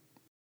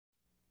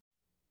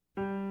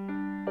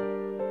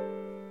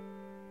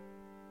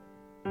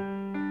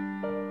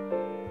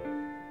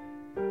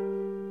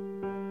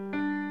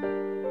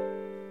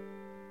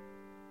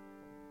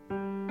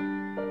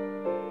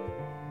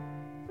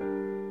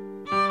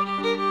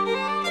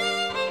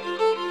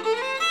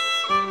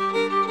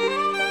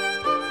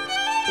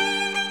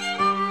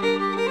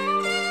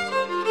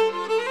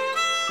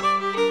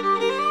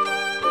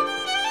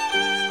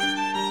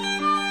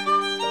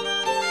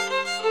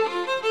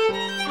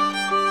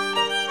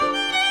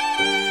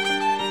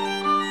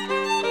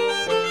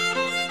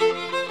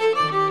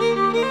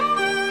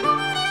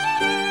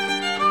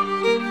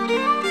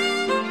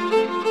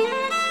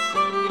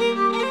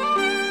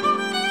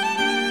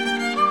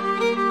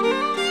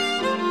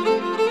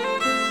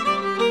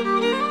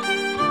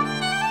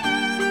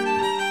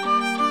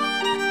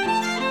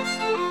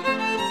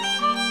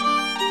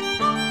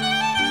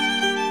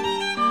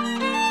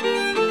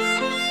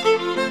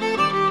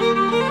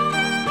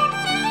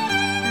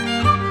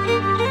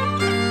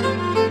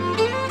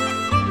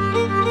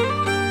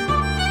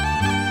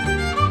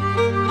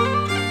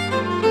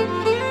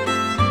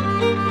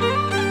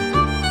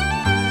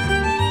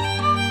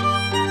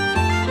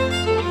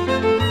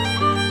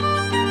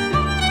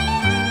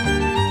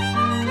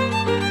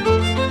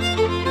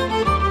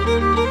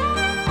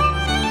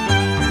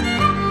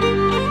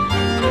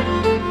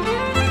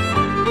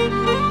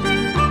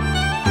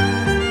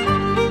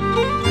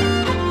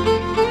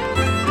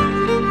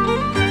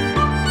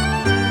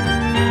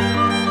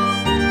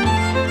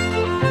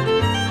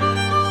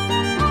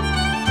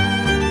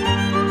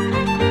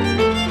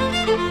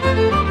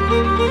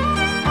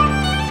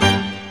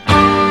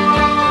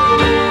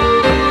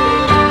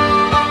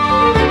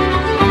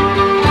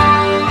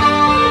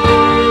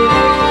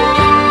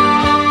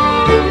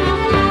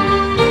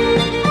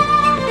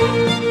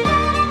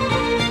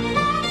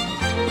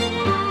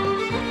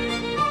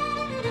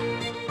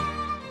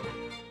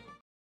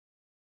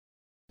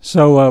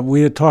 So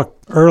we had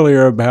talked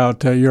earlier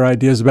about your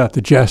ideas about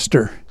the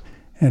jester,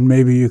 and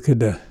maybe you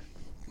could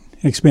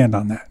expand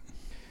on that.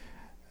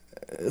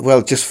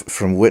 Well, just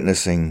from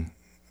witnessing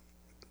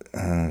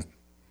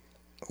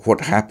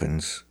what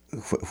happens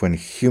when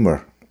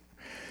humor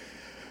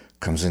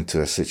comes into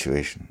a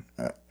situation.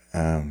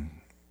 But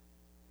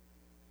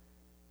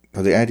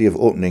the idea of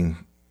opening,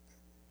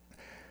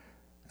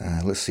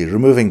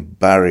 removing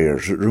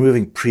barriers,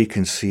 removing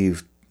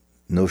preconceived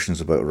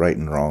notions about right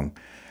and wrong.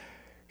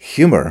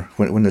 Humor,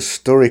 when the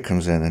story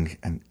comes in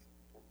and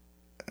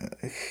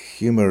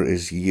humor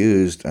is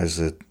used as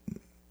a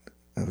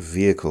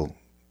vehicle,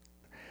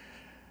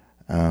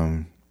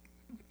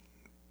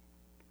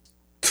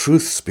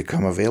 truths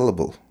become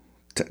available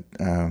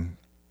to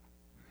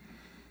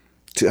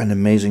an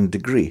amazing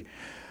degree.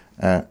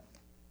 And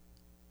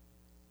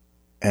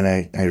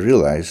I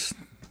realize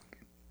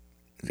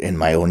in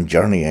my own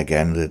journey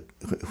again that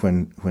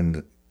when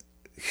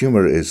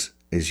humor is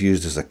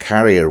used as a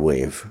carrier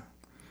wave,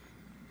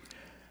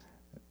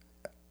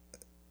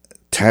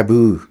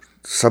 taboo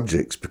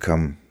subjects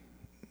become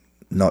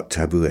not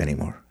taboo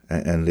anymore,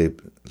 and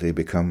they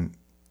become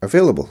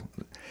available.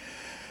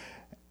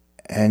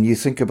 And you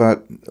think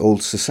about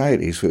old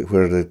societies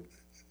where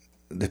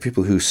the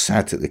people who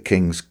sat at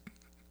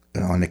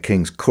on the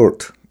king's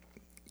court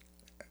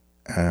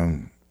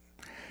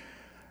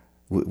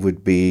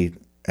would be,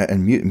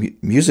 and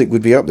music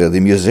would be up there.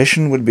 The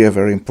musician would be a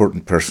very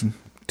important person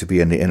to be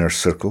in the inner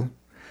circle.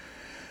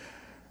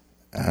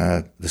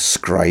 The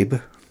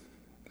scribe,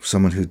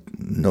 someone who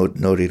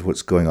noted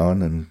what's going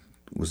on and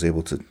was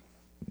able to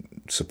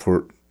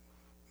support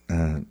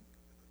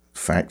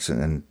facts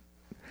and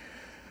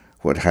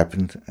what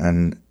happened,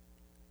 and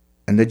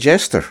the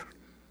jester,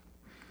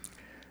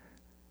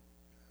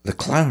 the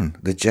clown,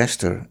 the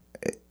jester,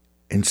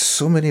 in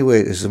so many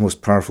ways is the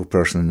most powerful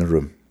person in the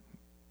room.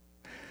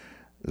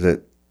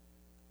 That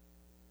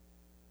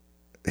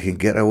they can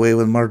get away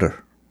with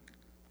murder.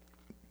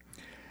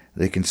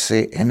 They can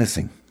say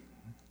anything.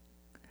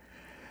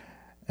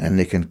 And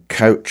they can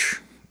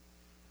couch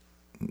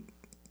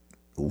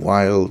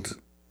wild,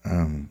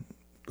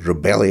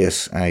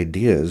 rebellious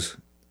ideas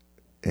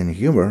in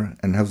humour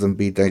and have them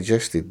be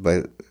digested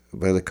by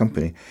the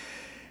company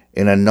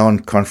in a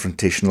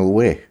non-confrontational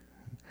way.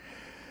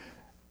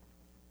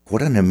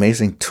 What an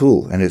amazing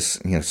tool, and it's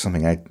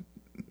something I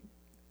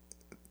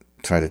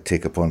try to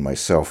take upon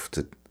myself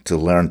to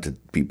learn to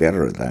be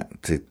better at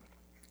that. To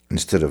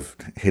instead of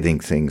hitting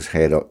things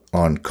head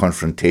on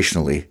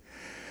confrontationally,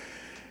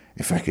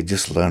 if I could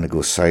just learn to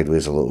go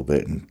sideways a little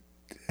bit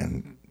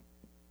and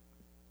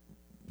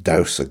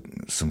douse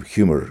some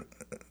humour,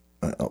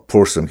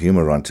 pour some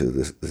humour onto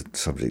the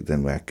subject,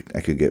 then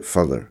I could get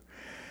further.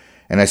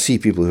 And I see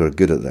people who are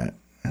good at that,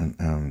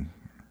 and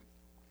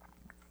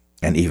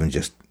even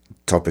just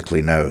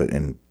topically now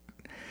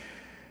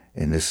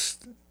in this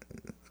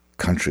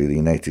country, the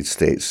United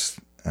States,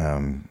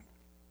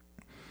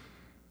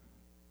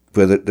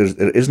 where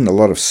there isn't a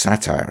lot of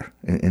satire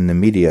in the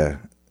media,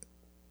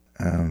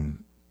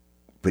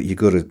 but you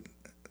go to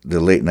the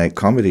late night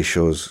comedy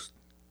shows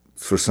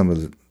for some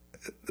of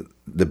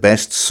the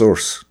best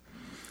source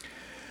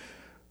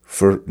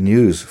for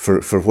news,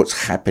 for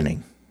what's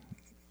happening.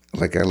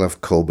 Like, I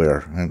love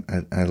Colbert,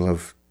 and I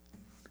love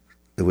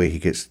the way he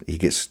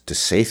gets to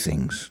say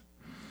things.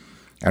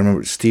 I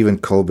remember Stephen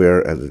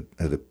Colbert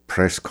at a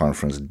press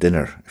conference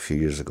dinner a few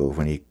years ago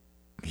when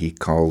he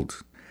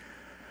called.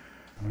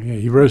 Oh, yeah,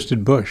 he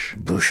roasted Bush.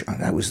 Bush,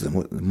 and that was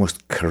the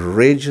most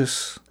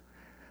courageous,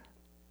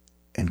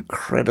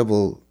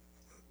 incredible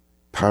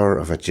power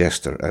of a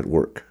jester at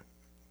work,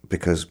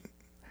 because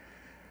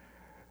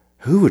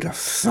who would have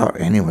thought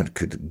anyone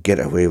could get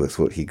away with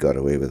what he got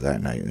away with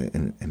that night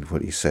and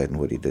what he said and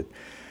what he did?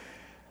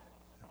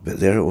 But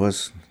there it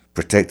was,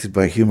 protected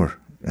by humour.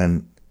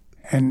 And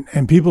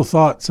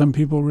some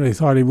people really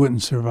thought he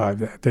wouldn't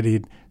survive that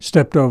he'd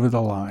stepped over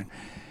the line.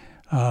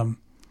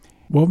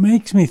 What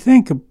makes me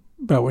think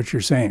about what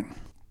you're saying,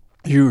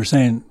 you were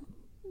saying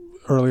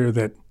earlier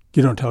that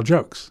you don't tell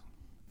jokes,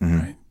 mm-hmm.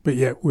 right? But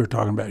yet we're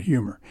talking about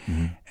humor.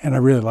 Mm-hmm. And I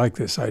really like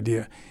this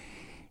idea.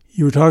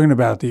 You were talking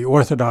about the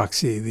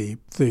orthodoxy,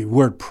 the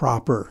word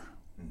proper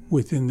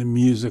within the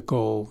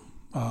musical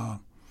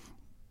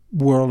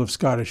world of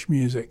Scottish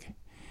music.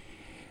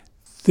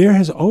 There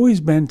has always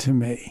been to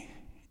me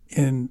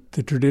in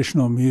the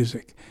traditional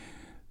music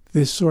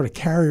this sort of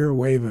carrier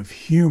wave of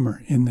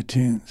humor in the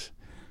tunes.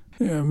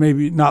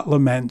 Maybe not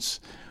laments,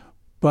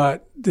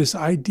 but this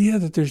idea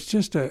that there's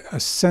just a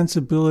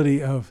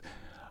sensibility of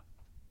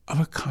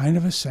a kind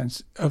of a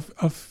sense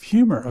of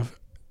humor, of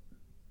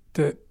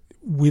that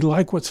we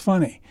like what's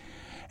funny.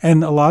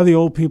 And a lot of the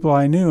old people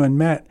I knew and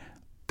met,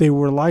 they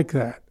were like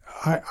that.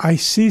 I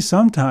see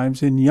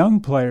sometimes in young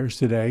players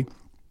today,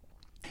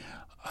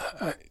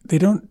 they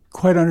don't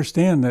quite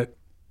understand that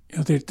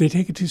they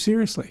take it too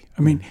seriously.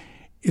 I mean,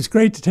 it's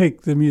great to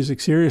take the music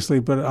seriously,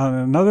 but on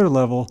another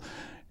level,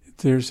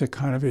 there's a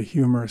kind of a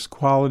humorous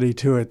quality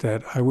to it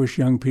that I wish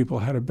young people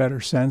had a better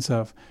sense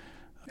of.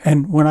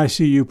 And when I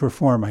see you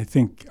perform, I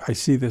think I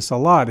see this a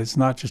lot. It's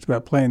not just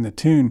about playing the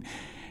tune.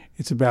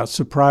 It's about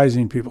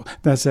surprising people.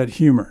 That's that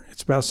humor.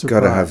 It's about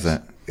surprise. Got to have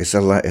that.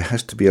 It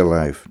has to be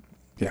alive.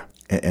 Yeah.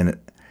 And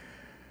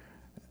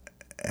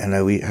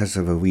it has to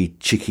have a wee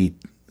cheeky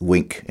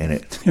wink in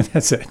it.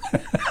 That's it.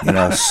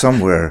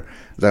 Somewhere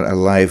that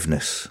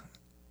aliveness.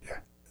 Yeah.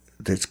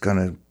 That's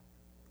gonna.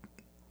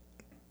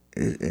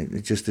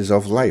 It just is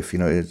of life.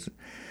 It's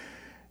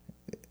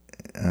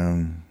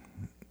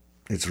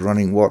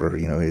running water.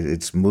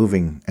 It's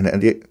moving, and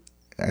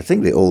I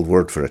think the old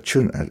word for a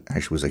tune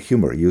actually was a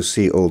humour. You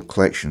see old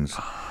collections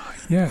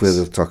yes. where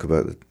they'll talk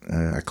about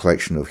a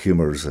collection of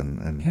humours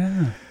and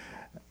yeah.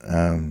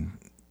 And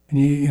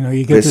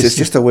you get it's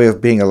just a way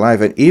of being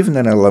alive, and even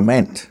in a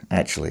lament,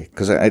 actually,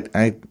 because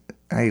I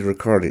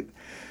record it.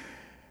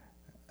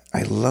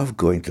 I love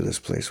going to this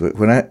place.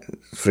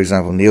 For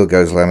example, Neil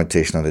Gow's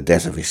lamentation on the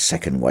death of his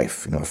second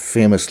wife, a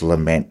famous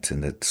lament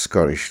in the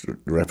Scottish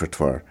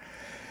repertoire.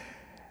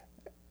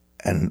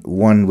 And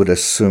one would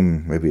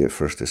assume maybe at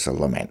first it's a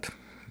lament.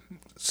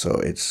 So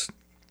it's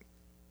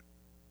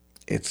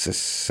a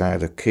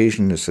sad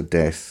occasion, it's a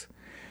death.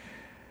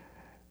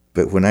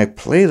 But when I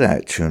play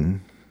that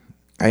tune,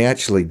 I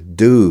actually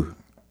do,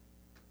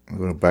 I'm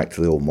going back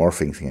to the old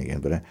morphing thing again,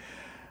 but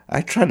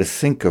I try to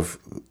think of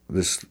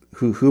this,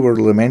 who we're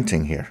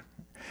lamenting here.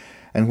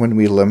 And when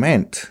we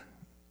lament,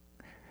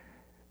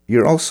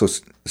 you're also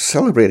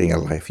celebrating a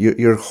life.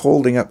 You're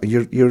holding up,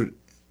 you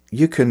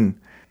can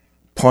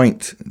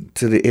point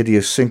to the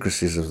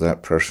idiosyncrasies of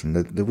that person,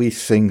 the wee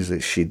things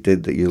that she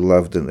did that you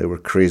loved and they were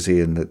crazy,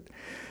 and that,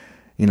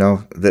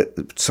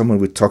 that someone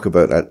would talk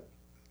about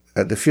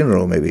at the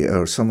funeral maybe,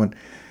 or someone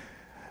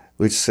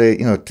would say,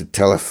 to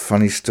tell a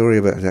funny story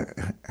about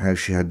how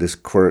she had this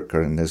quirk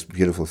or this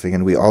beautiful thing,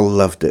 and we all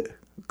loved it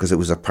because it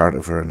was a part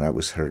of her, and that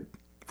was her,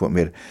 what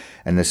made it.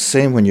 And the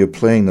same when you're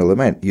playing the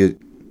lament, you...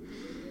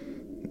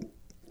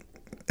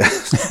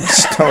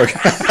 Stomach.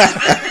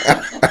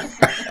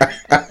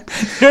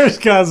 There's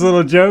Scott's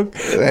little joke.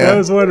 Yeah. That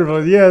was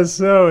wonderful. Yes,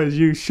 so as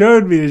you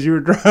showed me as you were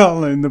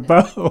drawing the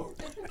bow.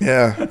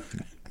 Yeah.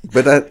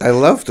 But I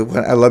loved it.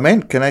 A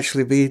lament can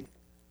actually be,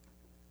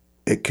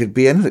 it could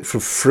be anything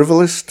from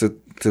frivolous to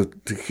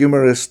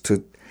humorous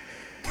to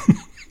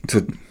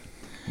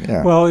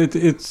yeah. Well,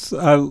 it's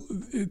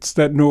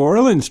that New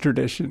Orleans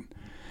tradition.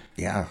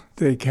 Yeah.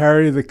 They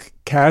carry the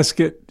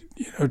casket,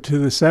 to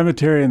the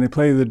cemetery, and they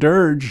play the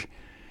dirge,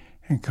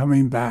 and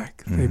coming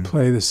back, they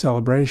play the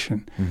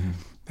celebration.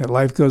 That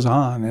life goes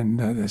on, and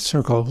the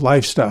circle of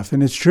life stuff.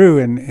 And it's true,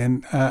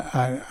 and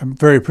I'm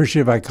very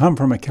appreciative. I come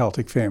from a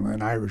Celtic family,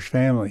 an Irish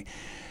family,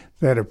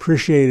 that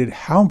appreciated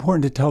how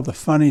important to tell the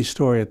funny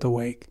story at the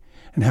wake,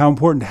 and how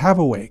important to have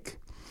a wake.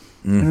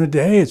 In a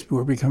day,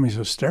 we're becoming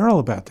so sterile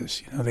about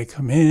this. They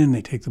come in,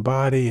 they take the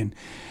body, and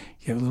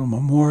you have a little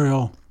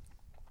memorial.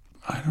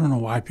 I don't know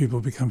why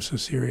people become so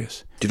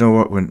serious. Do you know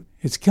what? When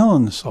it's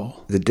killing the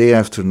soul. The day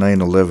after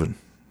 9/11,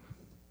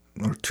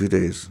 or 2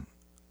 days,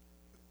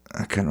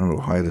 I can't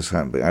remember why this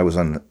happened, but I was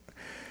on...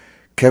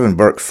 Kevin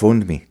Burke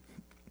phoned me,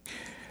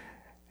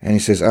 and he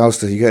says,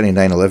 "Alistair, you got any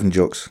 9/11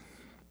 jokes?"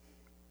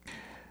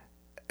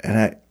 And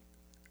I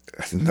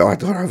said, "No, I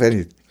don't have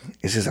any."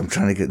 He says, "I'm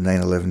trying to get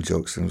 9/11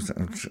 jokes. I'm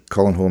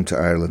calling home to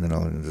Ireland and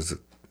all. And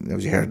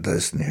have you heard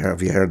this? And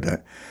have you heard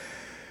that?"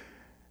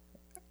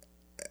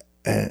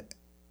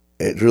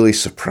 It really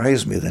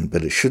surprised me then,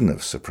 but it shouldn't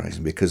have surprised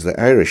me, because the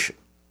Irish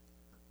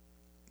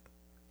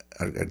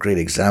are a great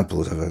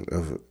example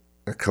of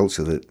a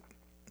culture that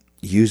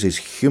uses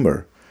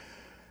humour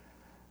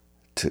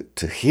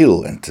to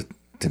heal and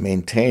to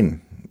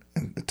maintain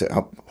and to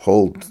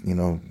uphold,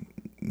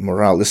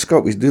 morale. The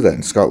Scots do that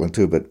in Scotland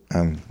too, but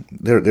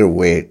they're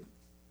way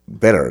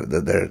better.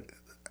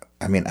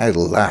 I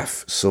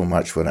laugh so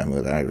much when I'm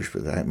with Irish,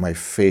 but my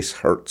face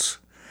hurts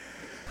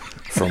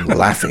from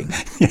laughing.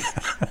 Yeah.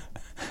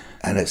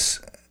 And it's...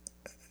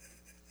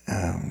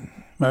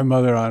 my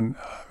mother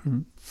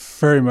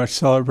very much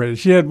celebrated.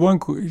 She had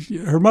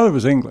her mother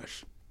was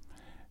English.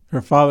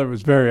 Her father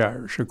was very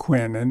Irish, a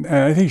Quinn, and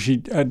I think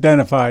she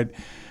identified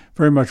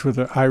very much with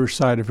the Irish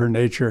side of her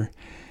nature.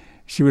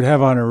 She would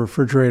have on her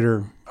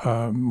refrigerator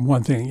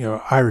one thing,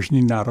 Irish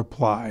need not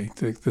apply,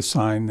 the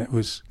sign that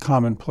was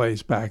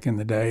commonplace back in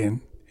the day in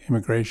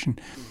immigration.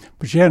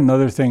 But she had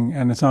another thing,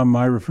 and it's on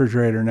my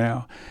refrigerator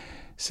now,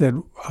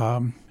 said,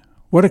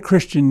 what a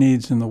Christian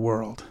needs in the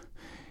world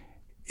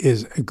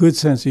is a good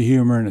sense of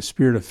humor and a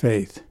spirit of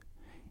faith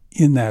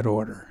in that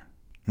order.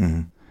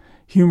 Mm-hmm.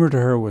 Humor to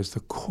her was the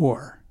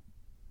core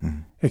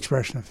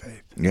expression of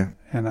faith. Yeah.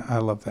 And I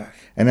love that.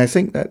 And I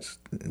think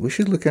we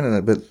should look into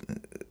that, but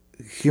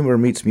humor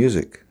meets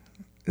music.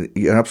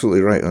 You're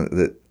absolutely right.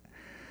 That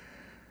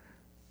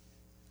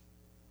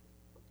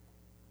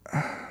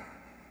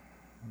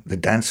the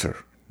dancer,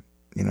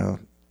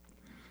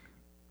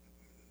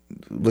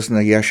 listen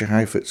to Jascha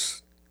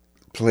Heifetz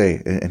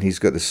play, and he's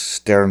got this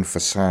stern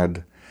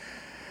facade,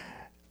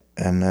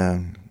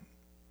 and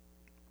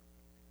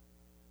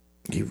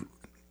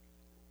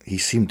he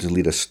seemed to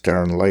lead a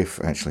stern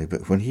life, actually.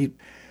 But when he's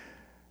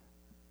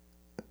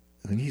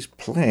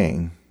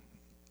playing,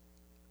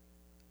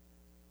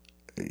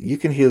 you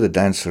can hear the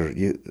dancer.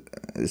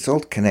 It's all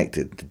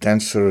connected. The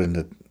dancer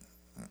and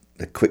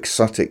the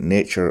quixotic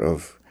nature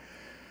of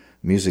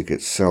music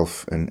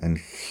itself, and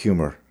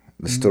humor.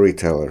 The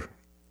storyteller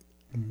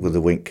with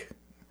a wink.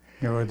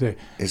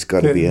 It's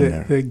got to be in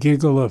there. The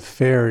giggle of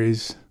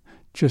fairies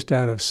just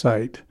out of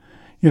sight.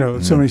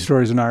 So many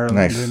stories in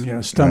Ireland,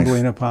 and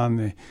stumbling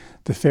upon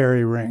the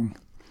fairy ring,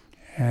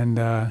 and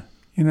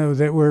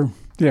that we're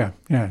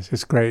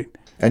it's great.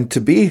 And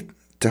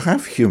to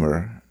have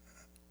humor,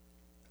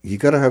 you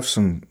got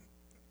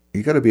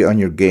to be on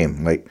your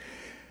game. Like,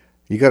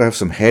 you got to have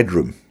some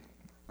headroom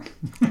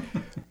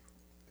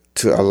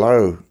to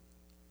allow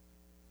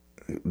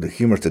the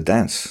humor to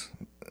dance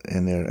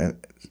in there. And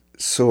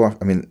so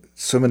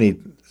many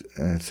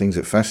things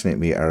that fascinate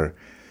me are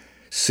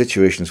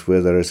situations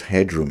where there is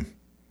headroom.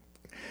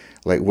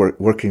 Like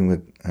working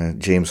with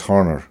James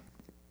Horner,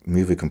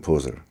 movie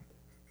composer,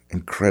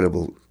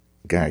 incredible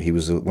guy. He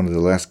was one of the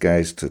last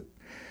guys to.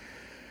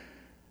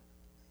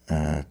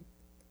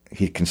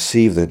 He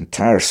conceived the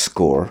entire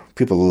score.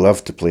 People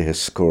loved to play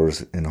his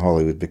scores in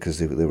Hollywood because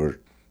they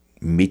were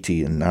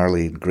meaty and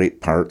gnarly,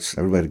 great parts.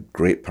 Everybody had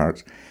great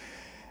parts.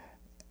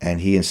 And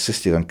he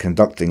insisted on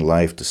conducting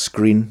live to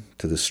screen,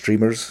 to the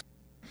streamers.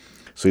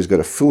 So he's got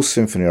a full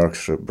symphony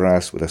orchestra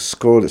brass with a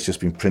score that's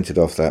just been printed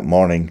off that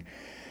morning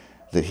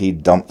that he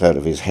dumped out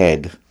of his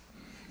head.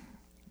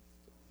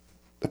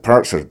 The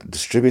parts are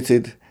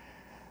distributed.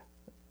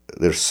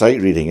 They're sight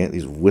reading it,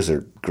 these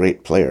wizard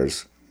great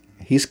players.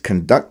 He's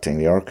conducting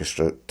the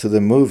orchestra to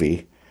the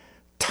movie,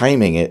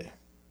 timing it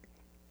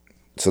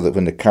so that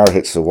when the car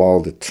hits the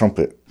wall, the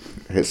trumpet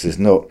hits his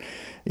note.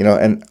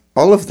 And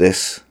all of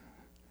this,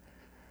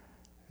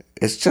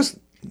 it's just,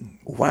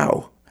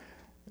 wow.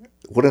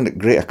 what a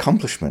great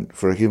accomplishment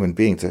for a human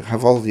being to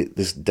have all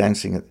this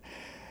dancing.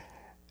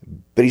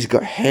 But he's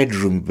got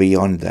headroom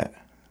beyond that.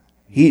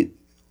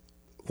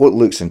 What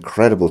looks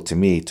incredible to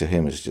me, to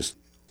him, is just...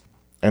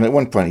 And at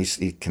one point,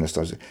 he kind of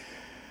starts...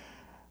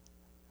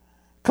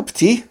 Cup of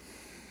tea?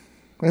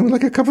 I would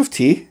like a cup of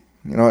tea.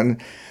 You know,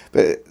 and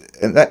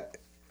that...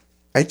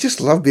 I just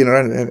love being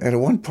around. And at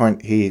one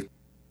point,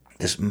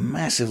 this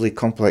massively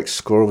complex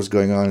score was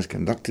going on. It's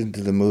conducted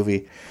into the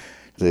movie.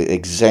 The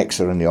execs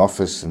are in the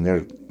office, and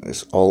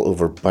it's all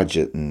over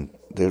budget, and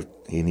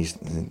he needs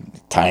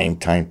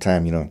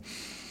time, you know.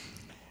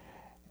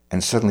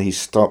 And suddenly he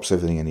stops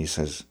everything and he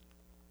says,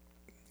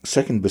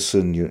 "Second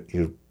bassoon,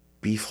 your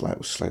B flat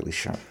was slightly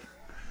sharp."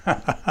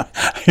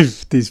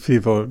 These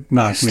people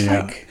knock me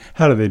out.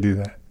 How do they do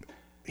that?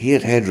 He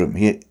had headroom.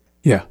 He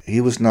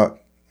was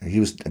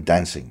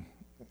dancing.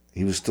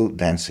 He was still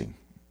dancing.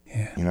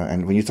 Yeah. You know,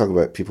 and when you talk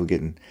about people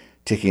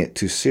taking it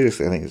too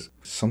seriously, I think it's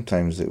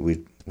sometimes that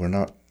we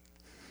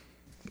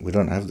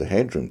don't have the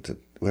headroom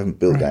we haven't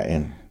built that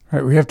in.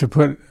 Right. We have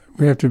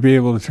to be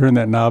able to turn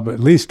that knob at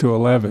least to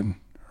 11,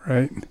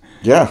 right?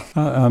 Yeah.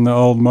 On the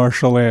old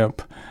Marshall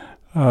amp.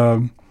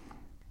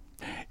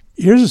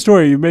 Here's a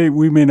story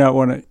we may not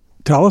want to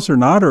tell us or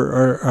not,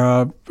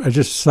 or I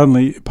just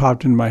suddenly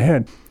popped in my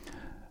head.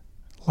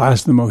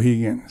 Last of the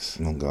Mohegans.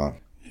 Oh, God.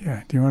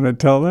 Yeah. Do you want to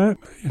tell that?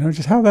 You know,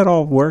 just how that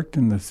all worked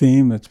and the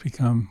theme that's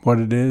become what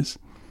it is?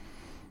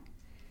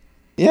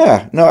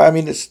 Yeah. No, I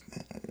mean, it's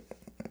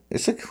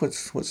like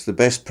what's the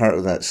best part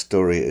of that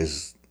story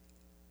is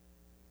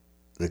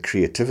the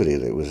creativity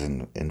that was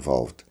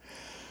involved.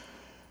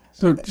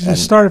 So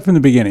just start it from the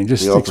beginning.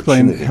 Just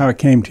explain how it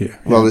came to you.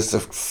 Well, it's a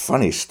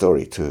funny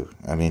story, too.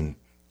 I mean,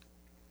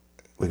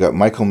 we got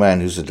Michael Mann,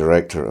 who's the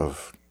director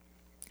of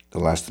The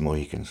Last of the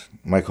Mohicans.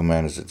 Michael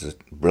Mann is a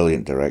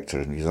brilliant director,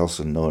 and he's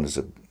also known as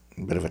a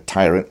bit of a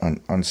tyrant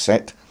on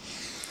set.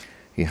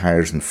 He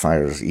hires and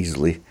fires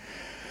easily.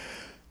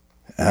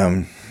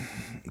 But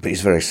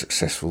he's very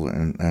successful,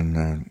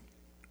 and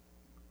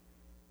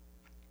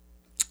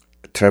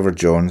Trevor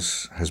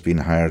Jones has been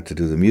hired to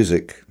do the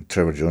music.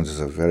 Trevor Jones is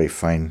a very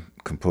fine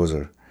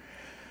composer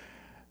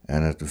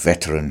and a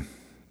veteran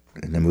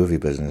in the movie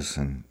business,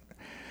 and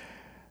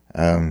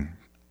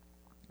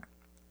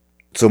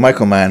so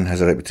Michael Mann has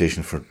a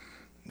reputation for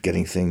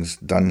getting things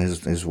done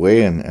his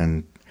way,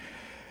 and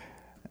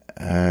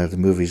the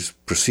movie's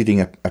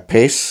proceeding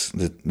apace.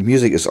 The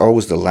music is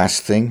always the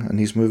last thing in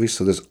these movies,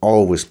 so there's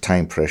always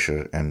time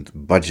pressure and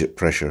budget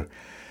pressure,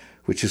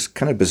 which is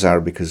kind of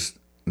bizarre because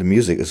the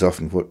music is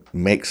often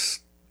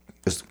is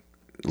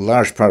a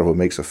large part of what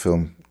makes a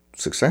film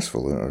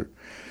successful or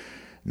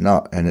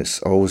not, and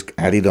it's always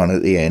added on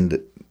at the end,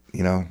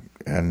 you know.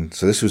 And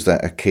so this was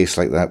a case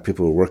like that.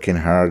 People were working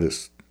hard.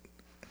 It's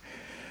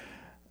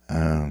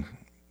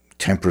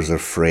tempers are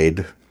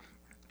frayed.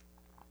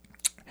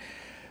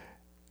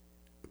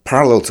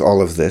 Parallel to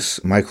all of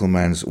this, Michael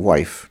Mann's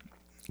wife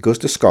goes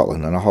to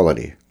Scotland on a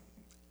holiday,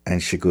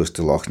 and she goes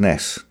to Loch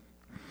Ness.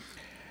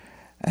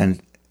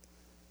 And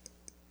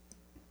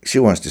she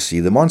wants to see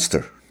the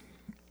monster.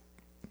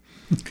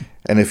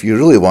 And if you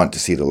really want to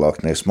see the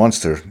Loch Ness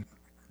Monster,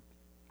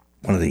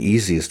 one of the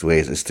easiest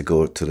ways is to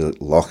go to the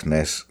Loch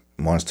Ness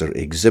Monster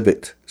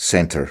Exhibit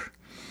Centre,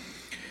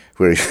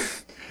 where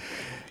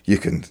you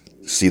can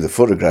see the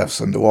photographs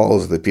on the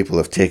walls that people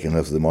have taken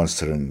of the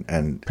monster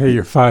and pay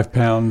your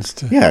 £5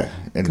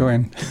 to go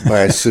in.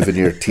 Buy a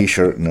souvenir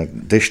T-shirt and a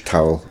dish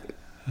towel,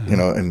 you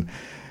know.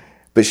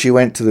 But she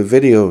went to the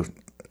video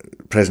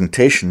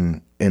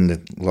presentation in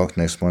the Loch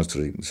Ness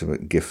Monster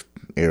Exhibit gift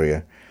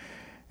area,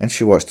 and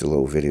she watched a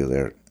little video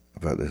there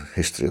about the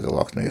history of the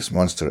Loch Ness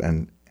Monster,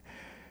 and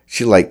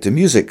she liked the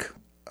music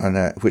on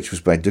that, which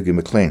was by Dougie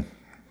MacLean.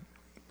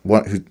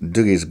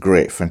 Dougie is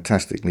great,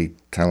 fantastically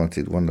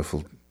talented,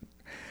 wonderful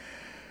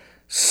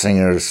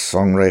singer,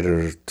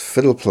 songwriter,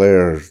 fiddle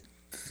player.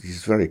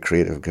 He's a very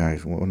creative guy,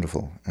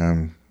 wonderful.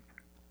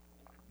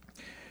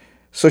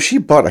 So she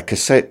bought a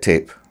cassette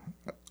tape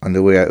on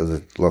the way out of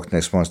the Loch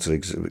Ness Monster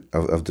exhibit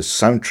of the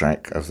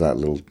soundtrack of that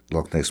little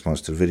Loch Ness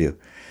Monster video.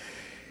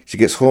 She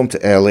gets home to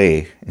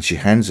LA and she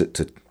hands it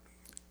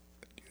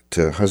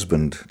to her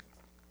husband,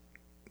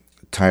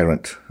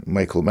 tyrant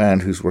Michael Mann,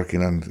 who's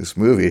working on this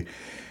movie.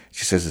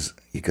 She says,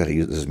 "You got to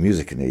use, there's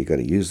music in there. You got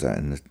to use that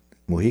in the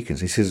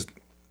Mohicans." He says,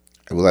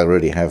 "Well, I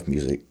already have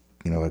music.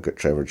 You know, I've got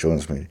Trevor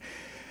Jones made."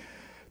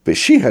 But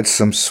she had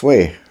some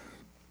sway.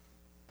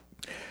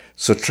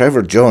 So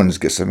Trevor Jones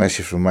gets a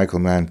message from Michael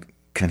Mann.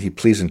 Can he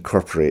please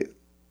incorporate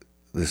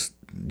this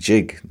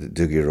jig that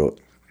Dougie wrote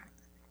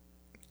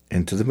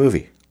into the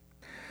movie?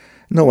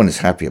 No one is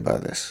happy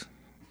about this.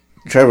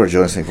 Trevor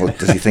Jones thinks, well,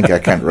 does he think I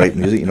can't write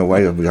music? You know, why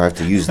do we have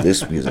to use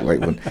this music?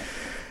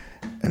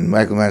 And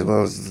Michael Mann,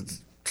 well,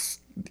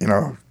 you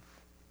know.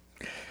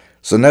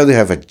 So now they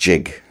have a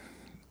jig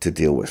to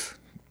deal with.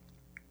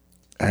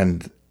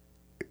 And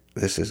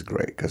this is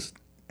great because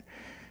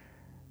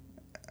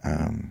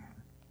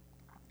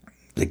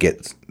they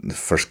get the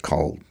first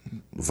call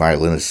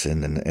violinists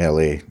in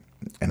LA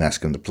and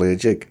ask them to play a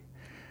jig.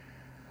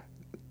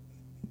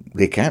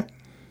 They can't.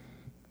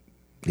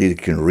 You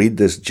can read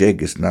this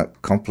jig, it's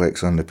not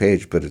complex on the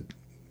page, but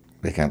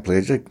they can't play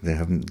a jig. They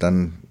haven't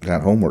done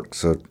that homework,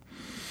 so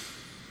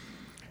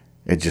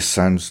it just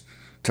sounds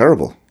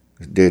terrible.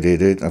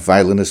 A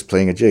violinist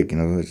playing a jig,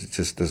 it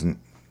just doesn't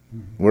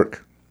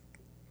work.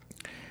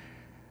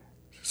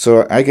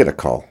 So I get a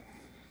call.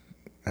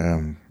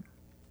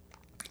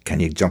 Can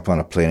you jump on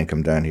a plane and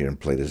come down here and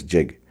play this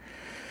jig?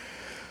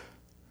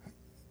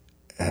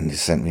 And they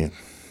sent me,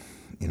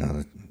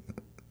 a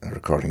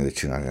recording of the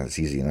tune. It's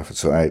easy enough.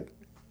 So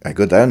I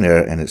go down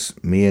there, and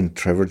it's me and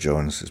Trevor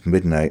Jones. It's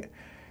midnight.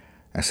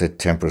 I said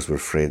tempers were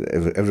frayed.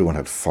 Everyone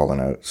had fallen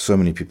out. So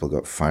many people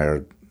got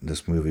fired.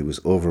 This movie was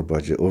over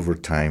budget, over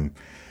time.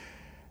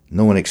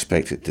 No one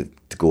expected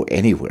it to go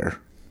anywhere.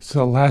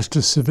 So Last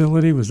of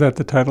Civility, was that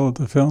the title of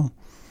the film?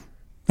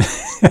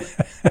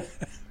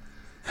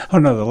 Oh,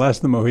 no, The Last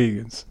of the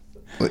Mohegans.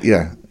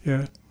 Yeah.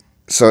 Yeah.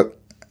 So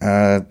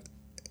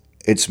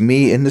it's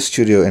me in the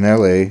studio in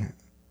LA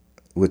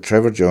with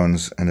Trevor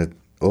Jones and an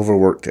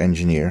overworked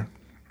engineer.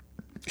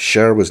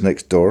 Cher was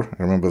next door,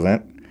 I remember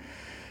that.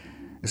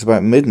 It's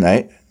about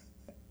midnight,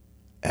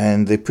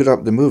 and they put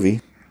up the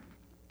movie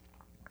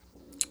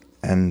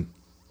and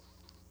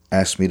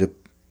asked me to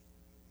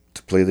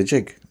play the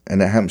jig.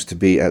 And it happens to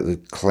be at the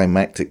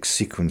climactic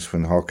sequence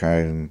when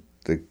Hawkeye and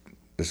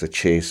there's a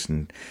chase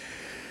and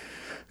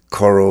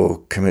Coro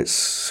commits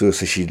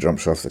suicide. She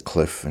jumps off the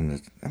cliff,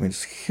 and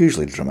it's a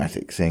hugely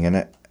dramatic thing.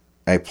 And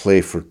I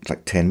play for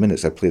like 10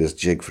 minutes. I play this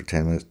jig for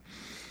 10 minutes,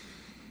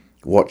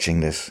 watching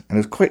this, and it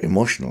was quite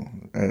emotional.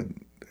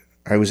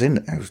 I was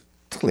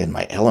totally in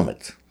my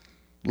element,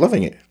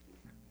 loving it.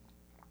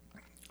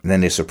 And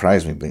then they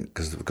surprised me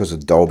because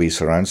of Dolby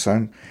surround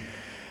sound.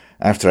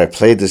 After I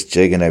played this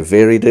jig and I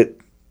varied it,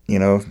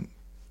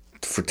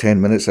 for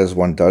 10 minutes as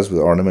one does with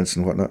ornaments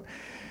and whatnot.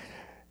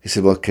 He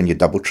said, well, can you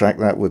double track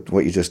that with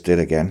what you just did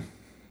again?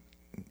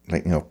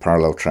 Like,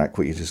 parallel track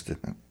what you just did.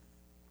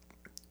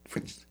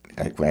 Which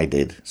I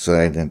did. So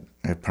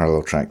I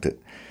parallel tracked it.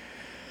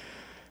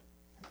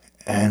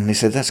 And he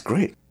said, that's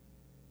great.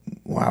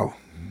 Wow.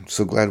 I'm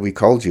so glad we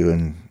called you,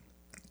 and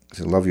I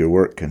said, love your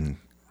work, and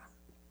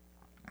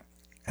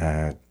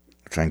try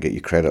and get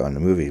you credit on the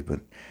movie.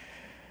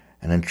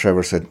 And then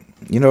Trevor said,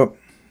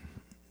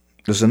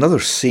 there's another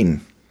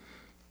scene.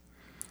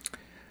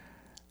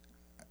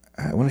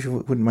 I wonder if you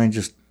wouldn't mind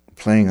just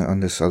playing on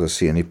this other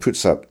scene. He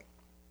puts up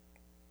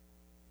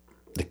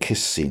the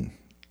kiss scene,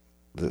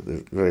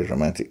 the very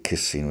romantic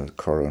kiss scene with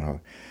Coro and Hawkeye.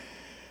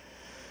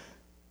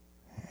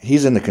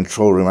 He's in the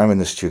control room. I'm in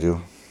the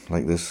studio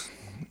like this.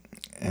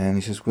 And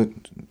he says,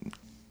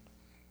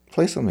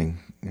 play something,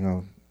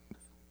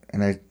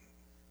 And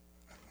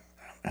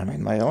I'm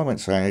in my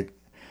element, so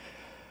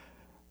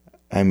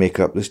I make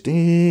up this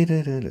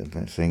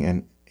thing.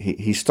 And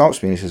he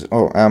stops me and he says,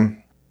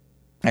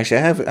 actually,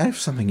 I have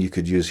something you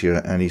could use here.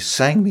 And he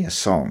sang me a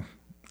song.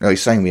 He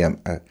sang me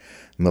a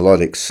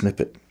melodic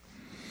snippet.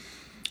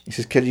 He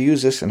says, can you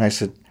use this? And I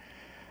said,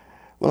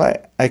 well,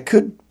 I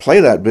could play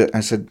that, but I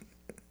said,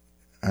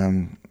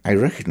 I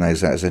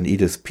recognize that as an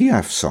Edith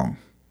Piaf song,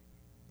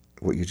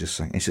 what you just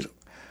sang. And he said,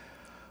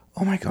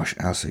 oh my gosh,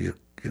 Elsa, you're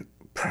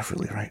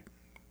perfectly right.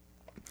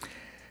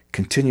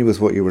 Continue with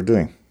what you were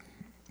doing.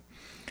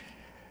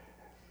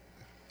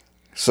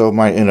 So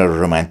my inner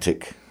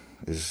romantic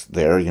is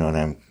there, and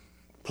I'm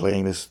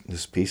playing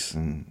this piece,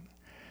 and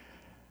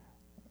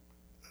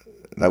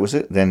that was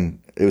it. Then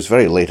it was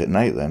very late at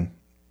night then,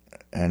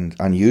 and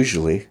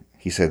unusually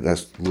he said,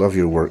 love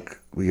your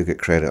work. Will you get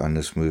credit on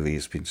this movie?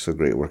 It's been so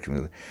great working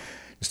with it.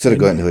 Instead of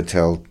going to the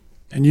hotel.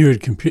 And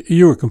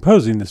you were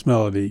composing this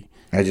melody.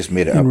 I just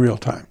made it in up. real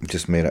time.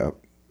 Just made it up.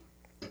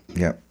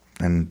 Yeah.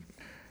 And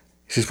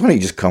he says, why don't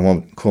you just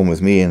come home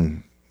with me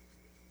and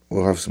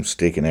we'll have some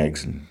steak and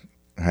eggs and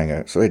hang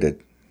out. So I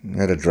did. I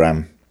had a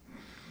dram.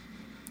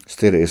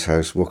 Stayed at his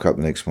house, woke up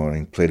the next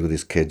morning, played with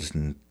his kids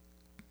and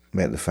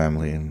met the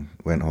family and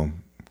went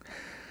home.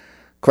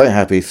 Quite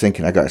happy,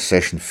 thinking I got a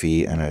session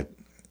fee, and it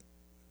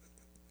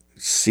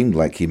seemed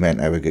like he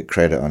meant I would get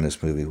credit on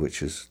this movie,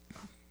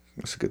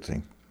 that's a good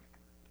thing.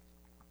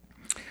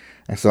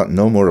 I thought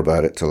no more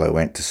about it till I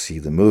went to see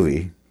the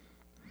movie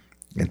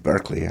in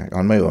Berkeley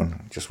on my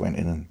own. I just went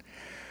in, and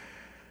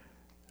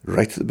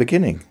right at the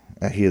beginning,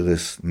 I hear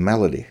this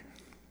melody.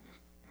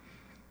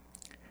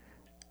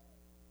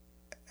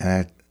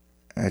 And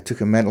I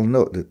took a mental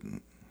note that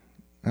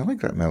I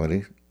like that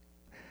melody.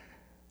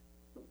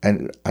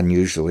 And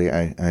unusually,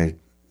 I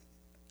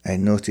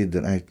noted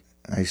that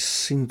I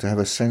seemed to have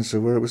a sense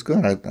of where it was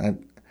going. I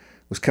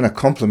was kind of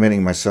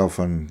complimenting myself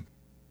on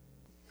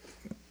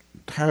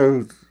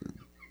how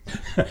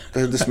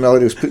this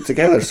melody was put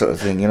together, sort of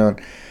thing,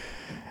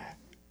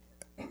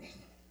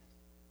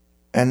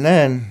 And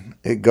then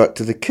it got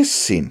to the kiss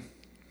scene.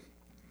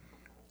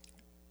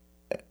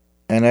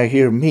 And I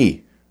hear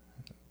me,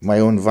 my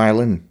own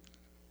violin,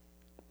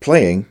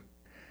 playing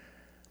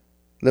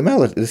the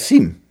melody, the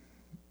theme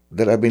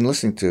that I've been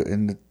listening to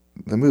in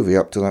the movie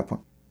up to that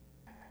point.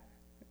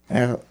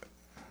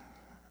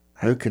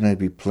 How can I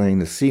be playing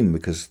the theme?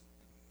 Because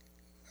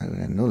I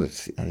didn't know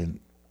that. I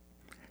didn't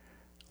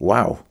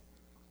wow,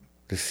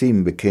 the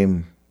theme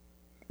became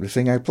the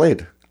thing I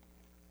played.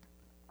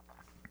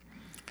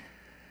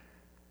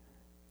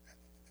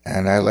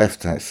 And I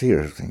left that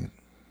theatre thinking,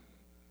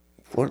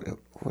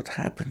 what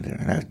happened there?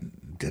 And I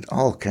did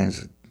all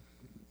kinds of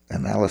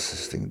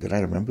analysis thinking, did I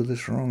remember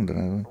this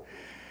wrong?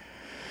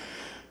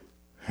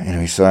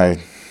 Anyway, so I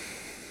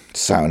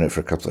sat on it for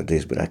a couple of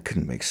days, but I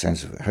couldn't make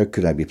sense of it. How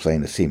could I be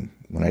playing the theme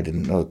when I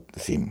didn't know the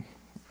theme?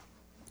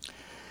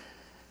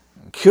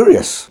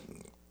 Curious.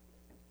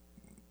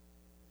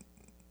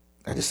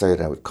 I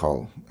decided I would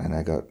call, and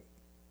I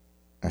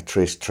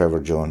traced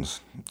Trevor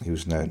Jones. He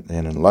was now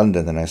in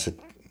London, and I said,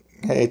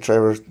 hey,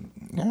 Trevor.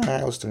 Yeah,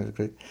 Alistair,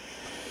 great.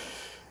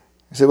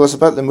 I said, well, it's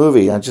about the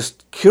movie. I'm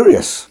just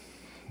curious,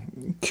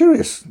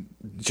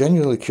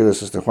 genuinely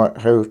curious as to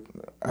how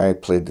I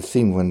played the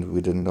theme when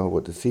we didn't know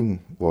what the theme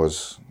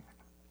was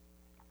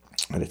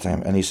at the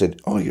time. And he said,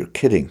 oh, you're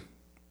kidding.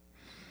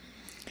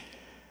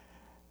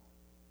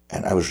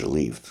 And I was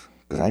relieved,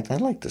 because I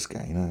liked this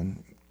guy, you know.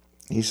 And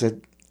he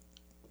said,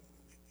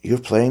 you're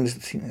playing the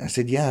theme? I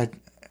said, yeah.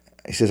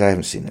 He said, I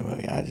haven't seen the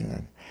movie.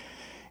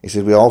 He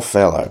said, we all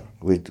fell out.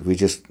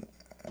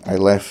 I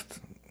left.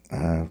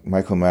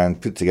 Michael Mann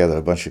put together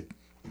a bunch of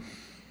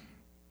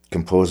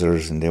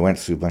composers, and they went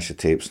through a bunch of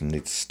tapes, and they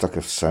stuck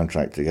a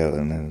soundtrack together.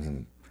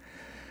 And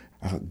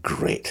I thought,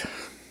 great.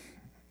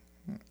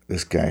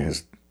 This guy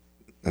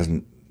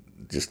hasn't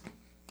just,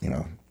 you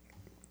know,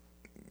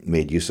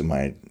 made use of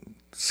my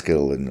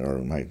skill or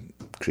my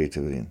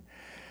creativity.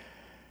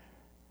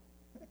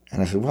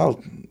 And I said, well,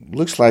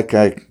 looks like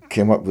I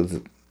came up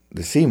with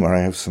the theme, or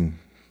I have some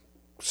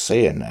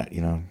say in that,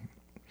 you know.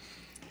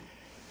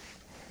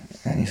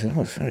 And he said,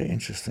 oh, it's very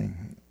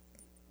interesting.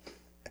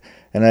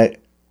 And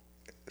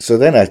so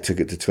then I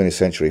took it to 20th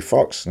Century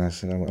Fox, and I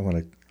said, I want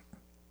to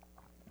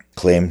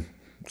claim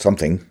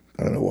something,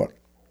 I don't know what.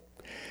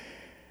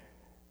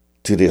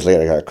 2 days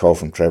later, I got a call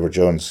from Trevor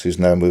Jones, who's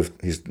now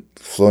he's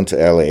flown to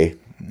LA,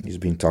 he's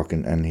been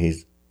talking, and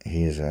he's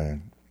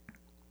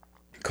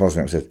calls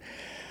me up and said,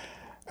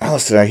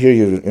 Alistair, I hear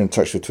you're in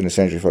touch with 20th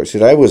Century Fox. He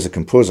said, I was the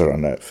composer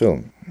on that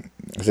film.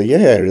 I said, yeah,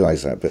 I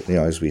realise that, but, you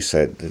know, as we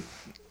said,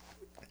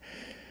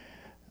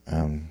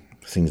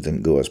 things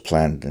didn't go as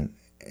planned. And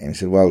he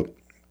said, well,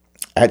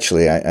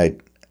 actually, I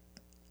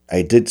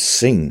did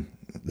sing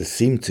the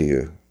theme to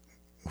you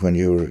when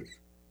you were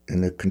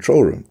in the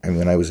control room, and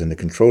when I was in the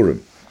control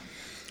room.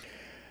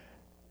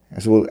 I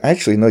said, well,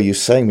 actually, no, you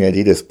sang me an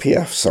Edith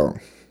Piaf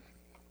song,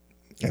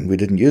 and we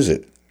didn't use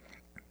it.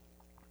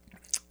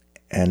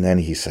 And then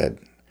he said,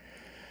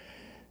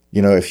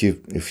 you know, if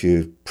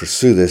you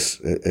pursue this,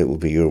 it will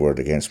be your word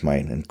against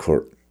mine in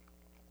court.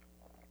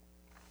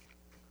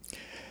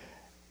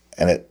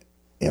 And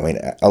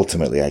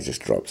ultimately I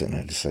just dropped in.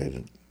 I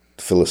decided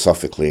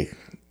philosophically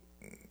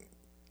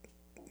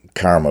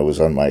karma was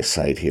on my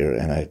side here,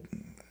 and I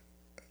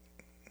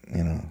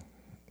didn't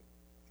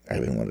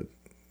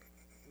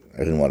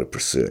want to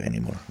pursue it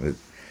anymore.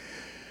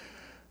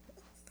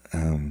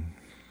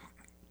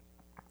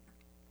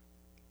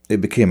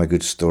 It became a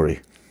good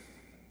story.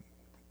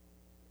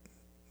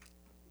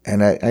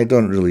 And I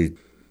don't really,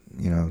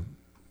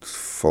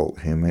 fault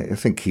him. I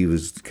think he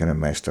was kind of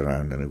messed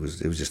around, and it was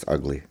just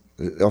ugly.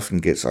 It often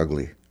gets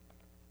ugly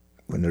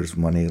when there's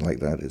money like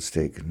that at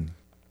stake.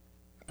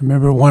 I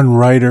remember one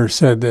writer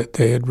said that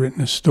they had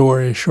written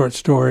a short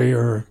story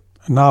or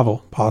a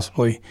novel,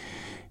 possibly,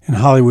 and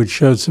Hollywood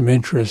showed some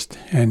interest.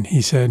 And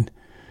he said,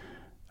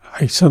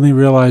 I suddenly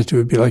realized it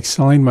would be like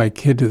selling my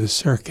kid to the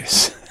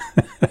circus,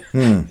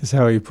 is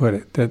how he put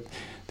it. That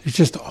there's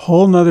just a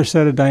whole nother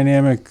set of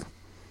dynamic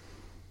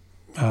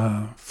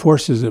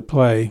forces at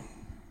play.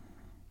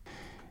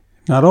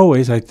 Not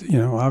always,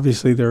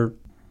 obviously there are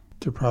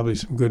probably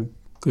some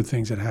good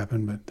things that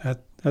happen,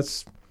 but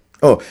that's...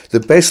 Oh, the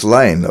best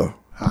line, though,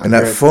 in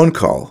that phone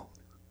call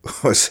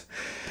was,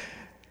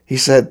 he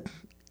said,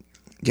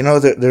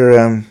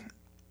 they're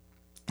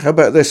how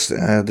about this?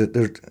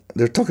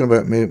 They're talking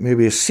about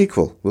maybe a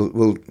sequel.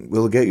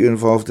 We'll get you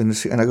involved in the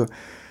sequel. And I go,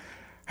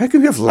 how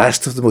can we have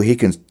Last of the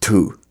Mohicans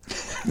 2?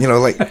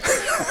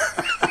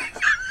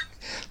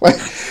 Like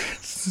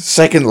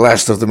second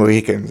Last of the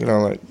Mohicans,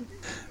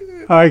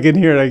 I can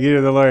hear it. I can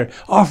hear the lawyer.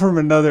 Offer him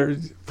another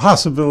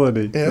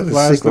possibility. Yeah,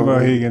 Last of the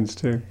Mohicans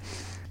too.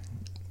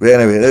 But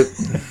anyway,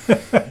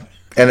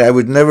 and I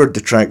would never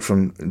detract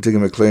from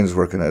Dougie MacLean's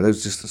work on it. It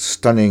was just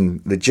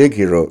stunning. The jig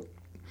he wrote,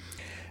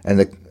 and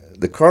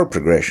the chord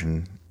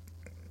progression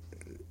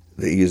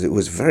that he used, it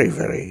was very,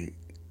 very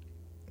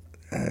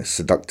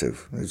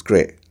seductive. It was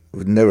great. I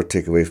would never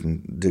take away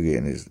from Dougie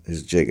and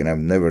his jig, and I've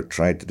never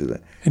tried to do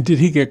that. And did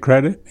he get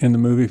credit in the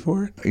movie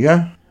for it?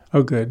 Yeah.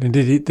 Oh, good. And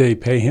did they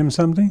pay him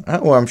something?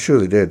 Well, I'm sure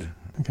they did.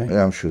 Okay.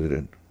 Yeah, I'm sure they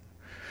did.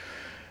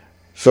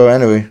 So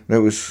anyway,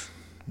 that was...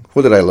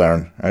 What did I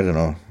learn? I don't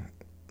know.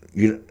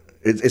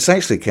 It's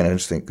actually kind of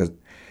interesting, because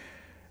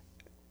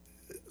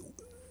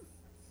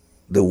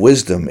the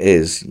wisdom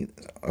is,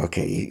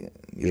 okay,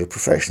 you're a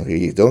professional here.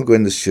 You don't go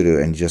in the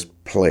studio and just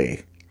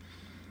play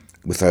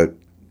without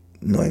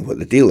knowing what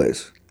the deal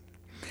is.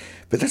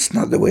 But that's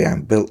not the way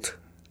I'm built.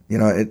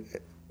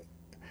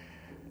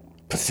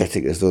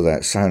 pathetic as though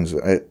that sounds,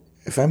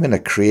 if I'm in a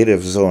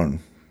creative zone,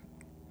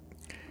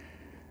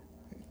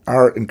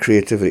 art and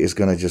creativity is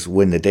going to just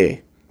win the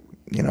day.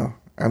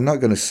 I'm not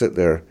going to sit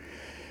there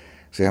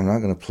say, I'm not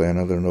going to play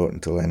another note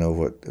until I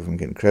know if I'm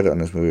getting credit on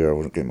this movie or I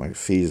won't get my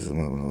fees.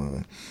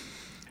 When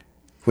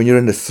you're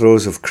in the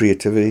throes of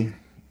creativity,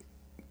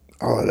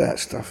 all of that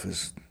stuff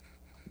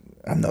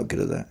I'm not good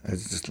at that.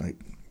 It's just like...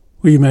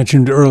 Well, you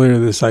mentioned earlier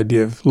this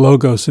idea of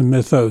logos and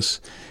mythos.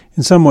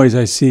 In some ways,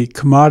 I see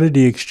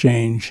commodity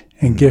exchange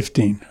and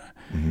gifting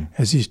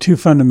as these two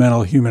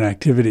fundamental human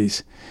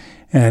activities.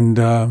 And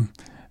a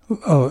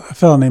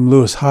fellow named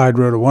Lewis Hyde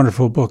wrote a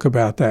wonderful book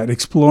about that,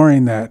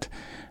 exploring that,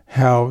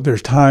 how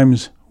there's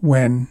times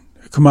when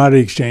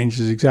commodity exchange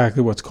is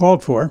exactly what's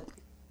called for,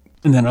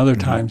 and then other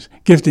times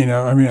gifting.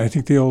 I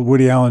think the old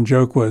Woody Allen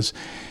joke was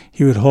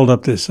he would hold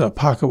up this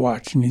pocket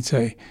watch and he'd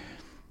say,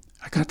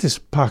 I got this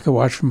pocket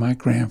watch from my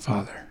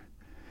grandfather.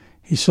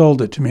 He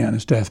sold it to me on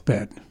his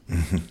deathbed.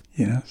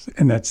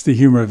 And that's the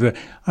humor of the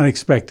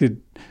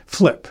unexpected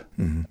flip.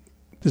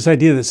 This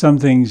idea that some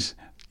things,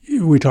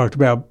 we talked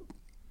about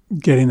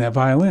getting that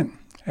violin,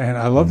 and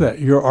I love that.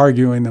 You're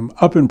arguing them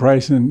up in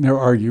price and they're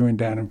arguing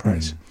down in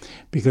price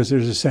because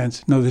there's a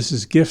sense, no, this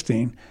is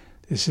gifting.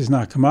 This is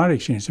not commodity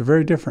exchange. They're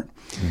very different.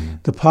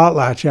 The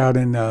potlatch out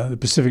in the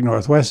Pacific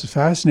Northwest is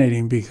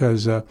fascinating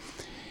because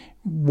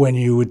when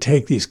you would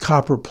take these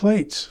copper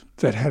plates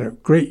that had a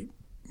great,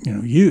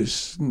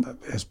 use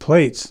as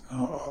plates,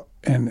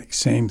 and the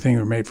same thing,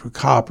 were made from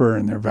copper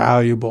and they're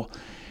valuable.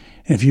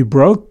 And if you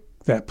broke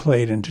that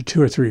plate into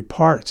 2 or 3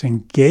 parts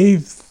and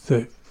gave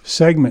the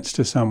segments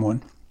to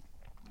someone,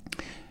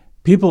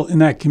 people in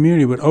that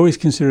community would always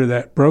consider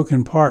that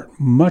broken part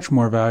much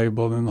more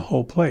valuable than the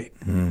whole plate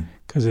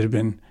because it had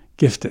been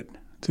gifted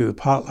through the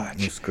potlatch.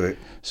 That's great.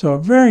 So a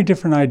very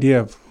different idea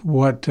of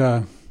what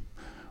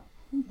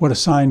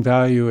assigned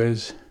value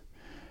is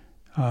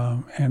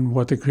and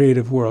what the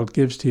creative world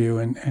gives to you,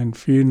 and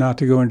for you not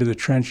to go into the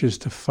trenches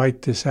to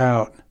fight this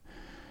out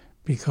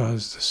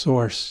because the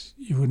source,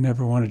 you would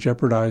never want to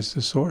jeopardize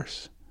the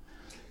source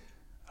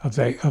of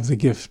the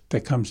gift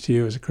that comes to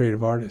you as a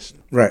creative artist.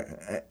 Right.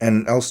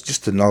 And also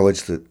just the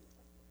knowledge that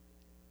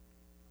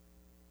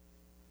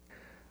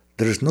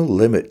there is no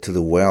limit to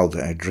the well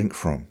that I drink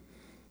from.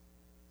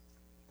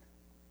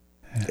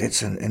 Yeah.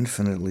 It's an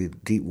infinitely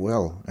deep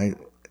well. Yeah.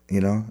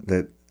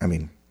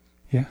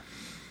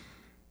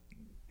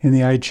 In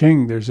the I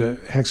Ching, there's a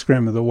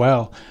hexagram of the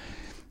well,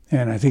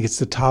 and I think it's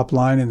the top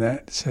line in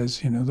that. It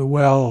says, the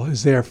well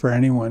is there for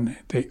anyone.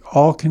 They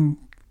all can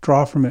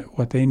draw from it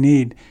what they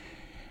need.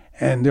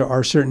 And there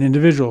are certain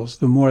individuals,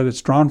 the more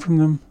that's drawn from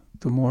them,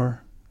 the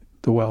more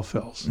the well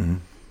fills.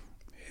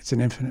 It's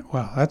an infinite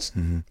well. That's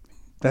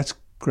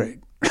great.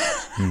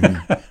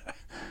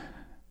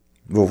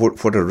 Well,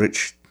 what a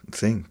rich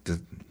thing to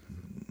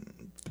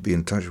be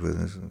in touch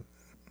with.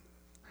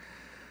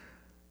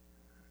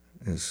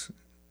 Is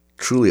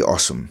truly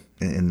awesome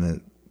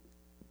in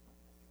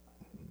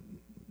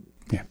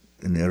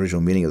the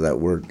original meaning of that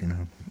word.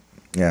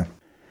 Yeah.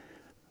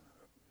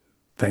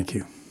 Thank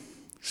you.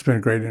 It's been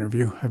a great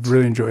interview. I've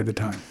really enjoyed the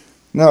time.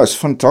 No, it's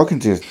fun talking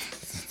to you.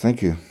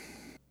 Thank you.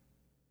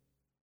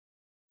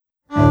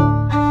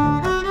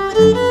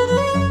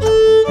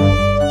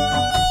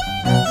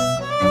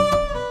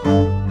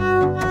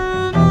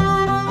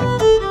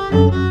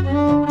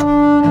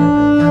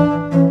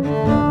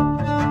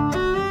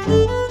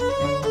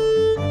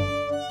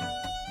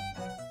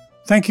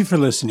 Thank you for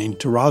listening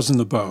to Rosin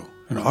the Bow,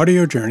 an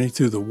audio journey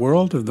through the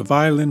world of the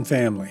violin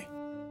family.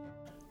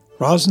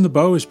 Rosin the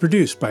Bow is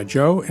produced by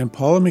Joe and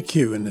Paula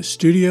McHugh in the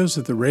studios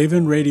of the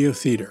Raven Radio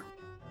Theater.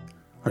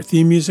 Our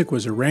theme music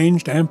was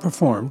arranged and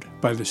performed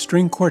by the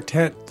string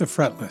quartet The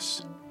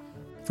Fretless.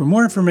 For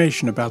more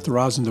information about the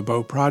Rosin the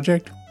Bow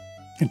project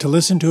and to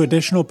listen to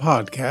additional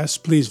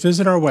podcasts, please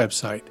visit our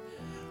website,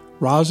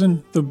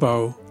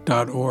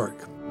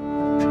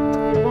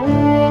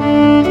 rosinthebow.org.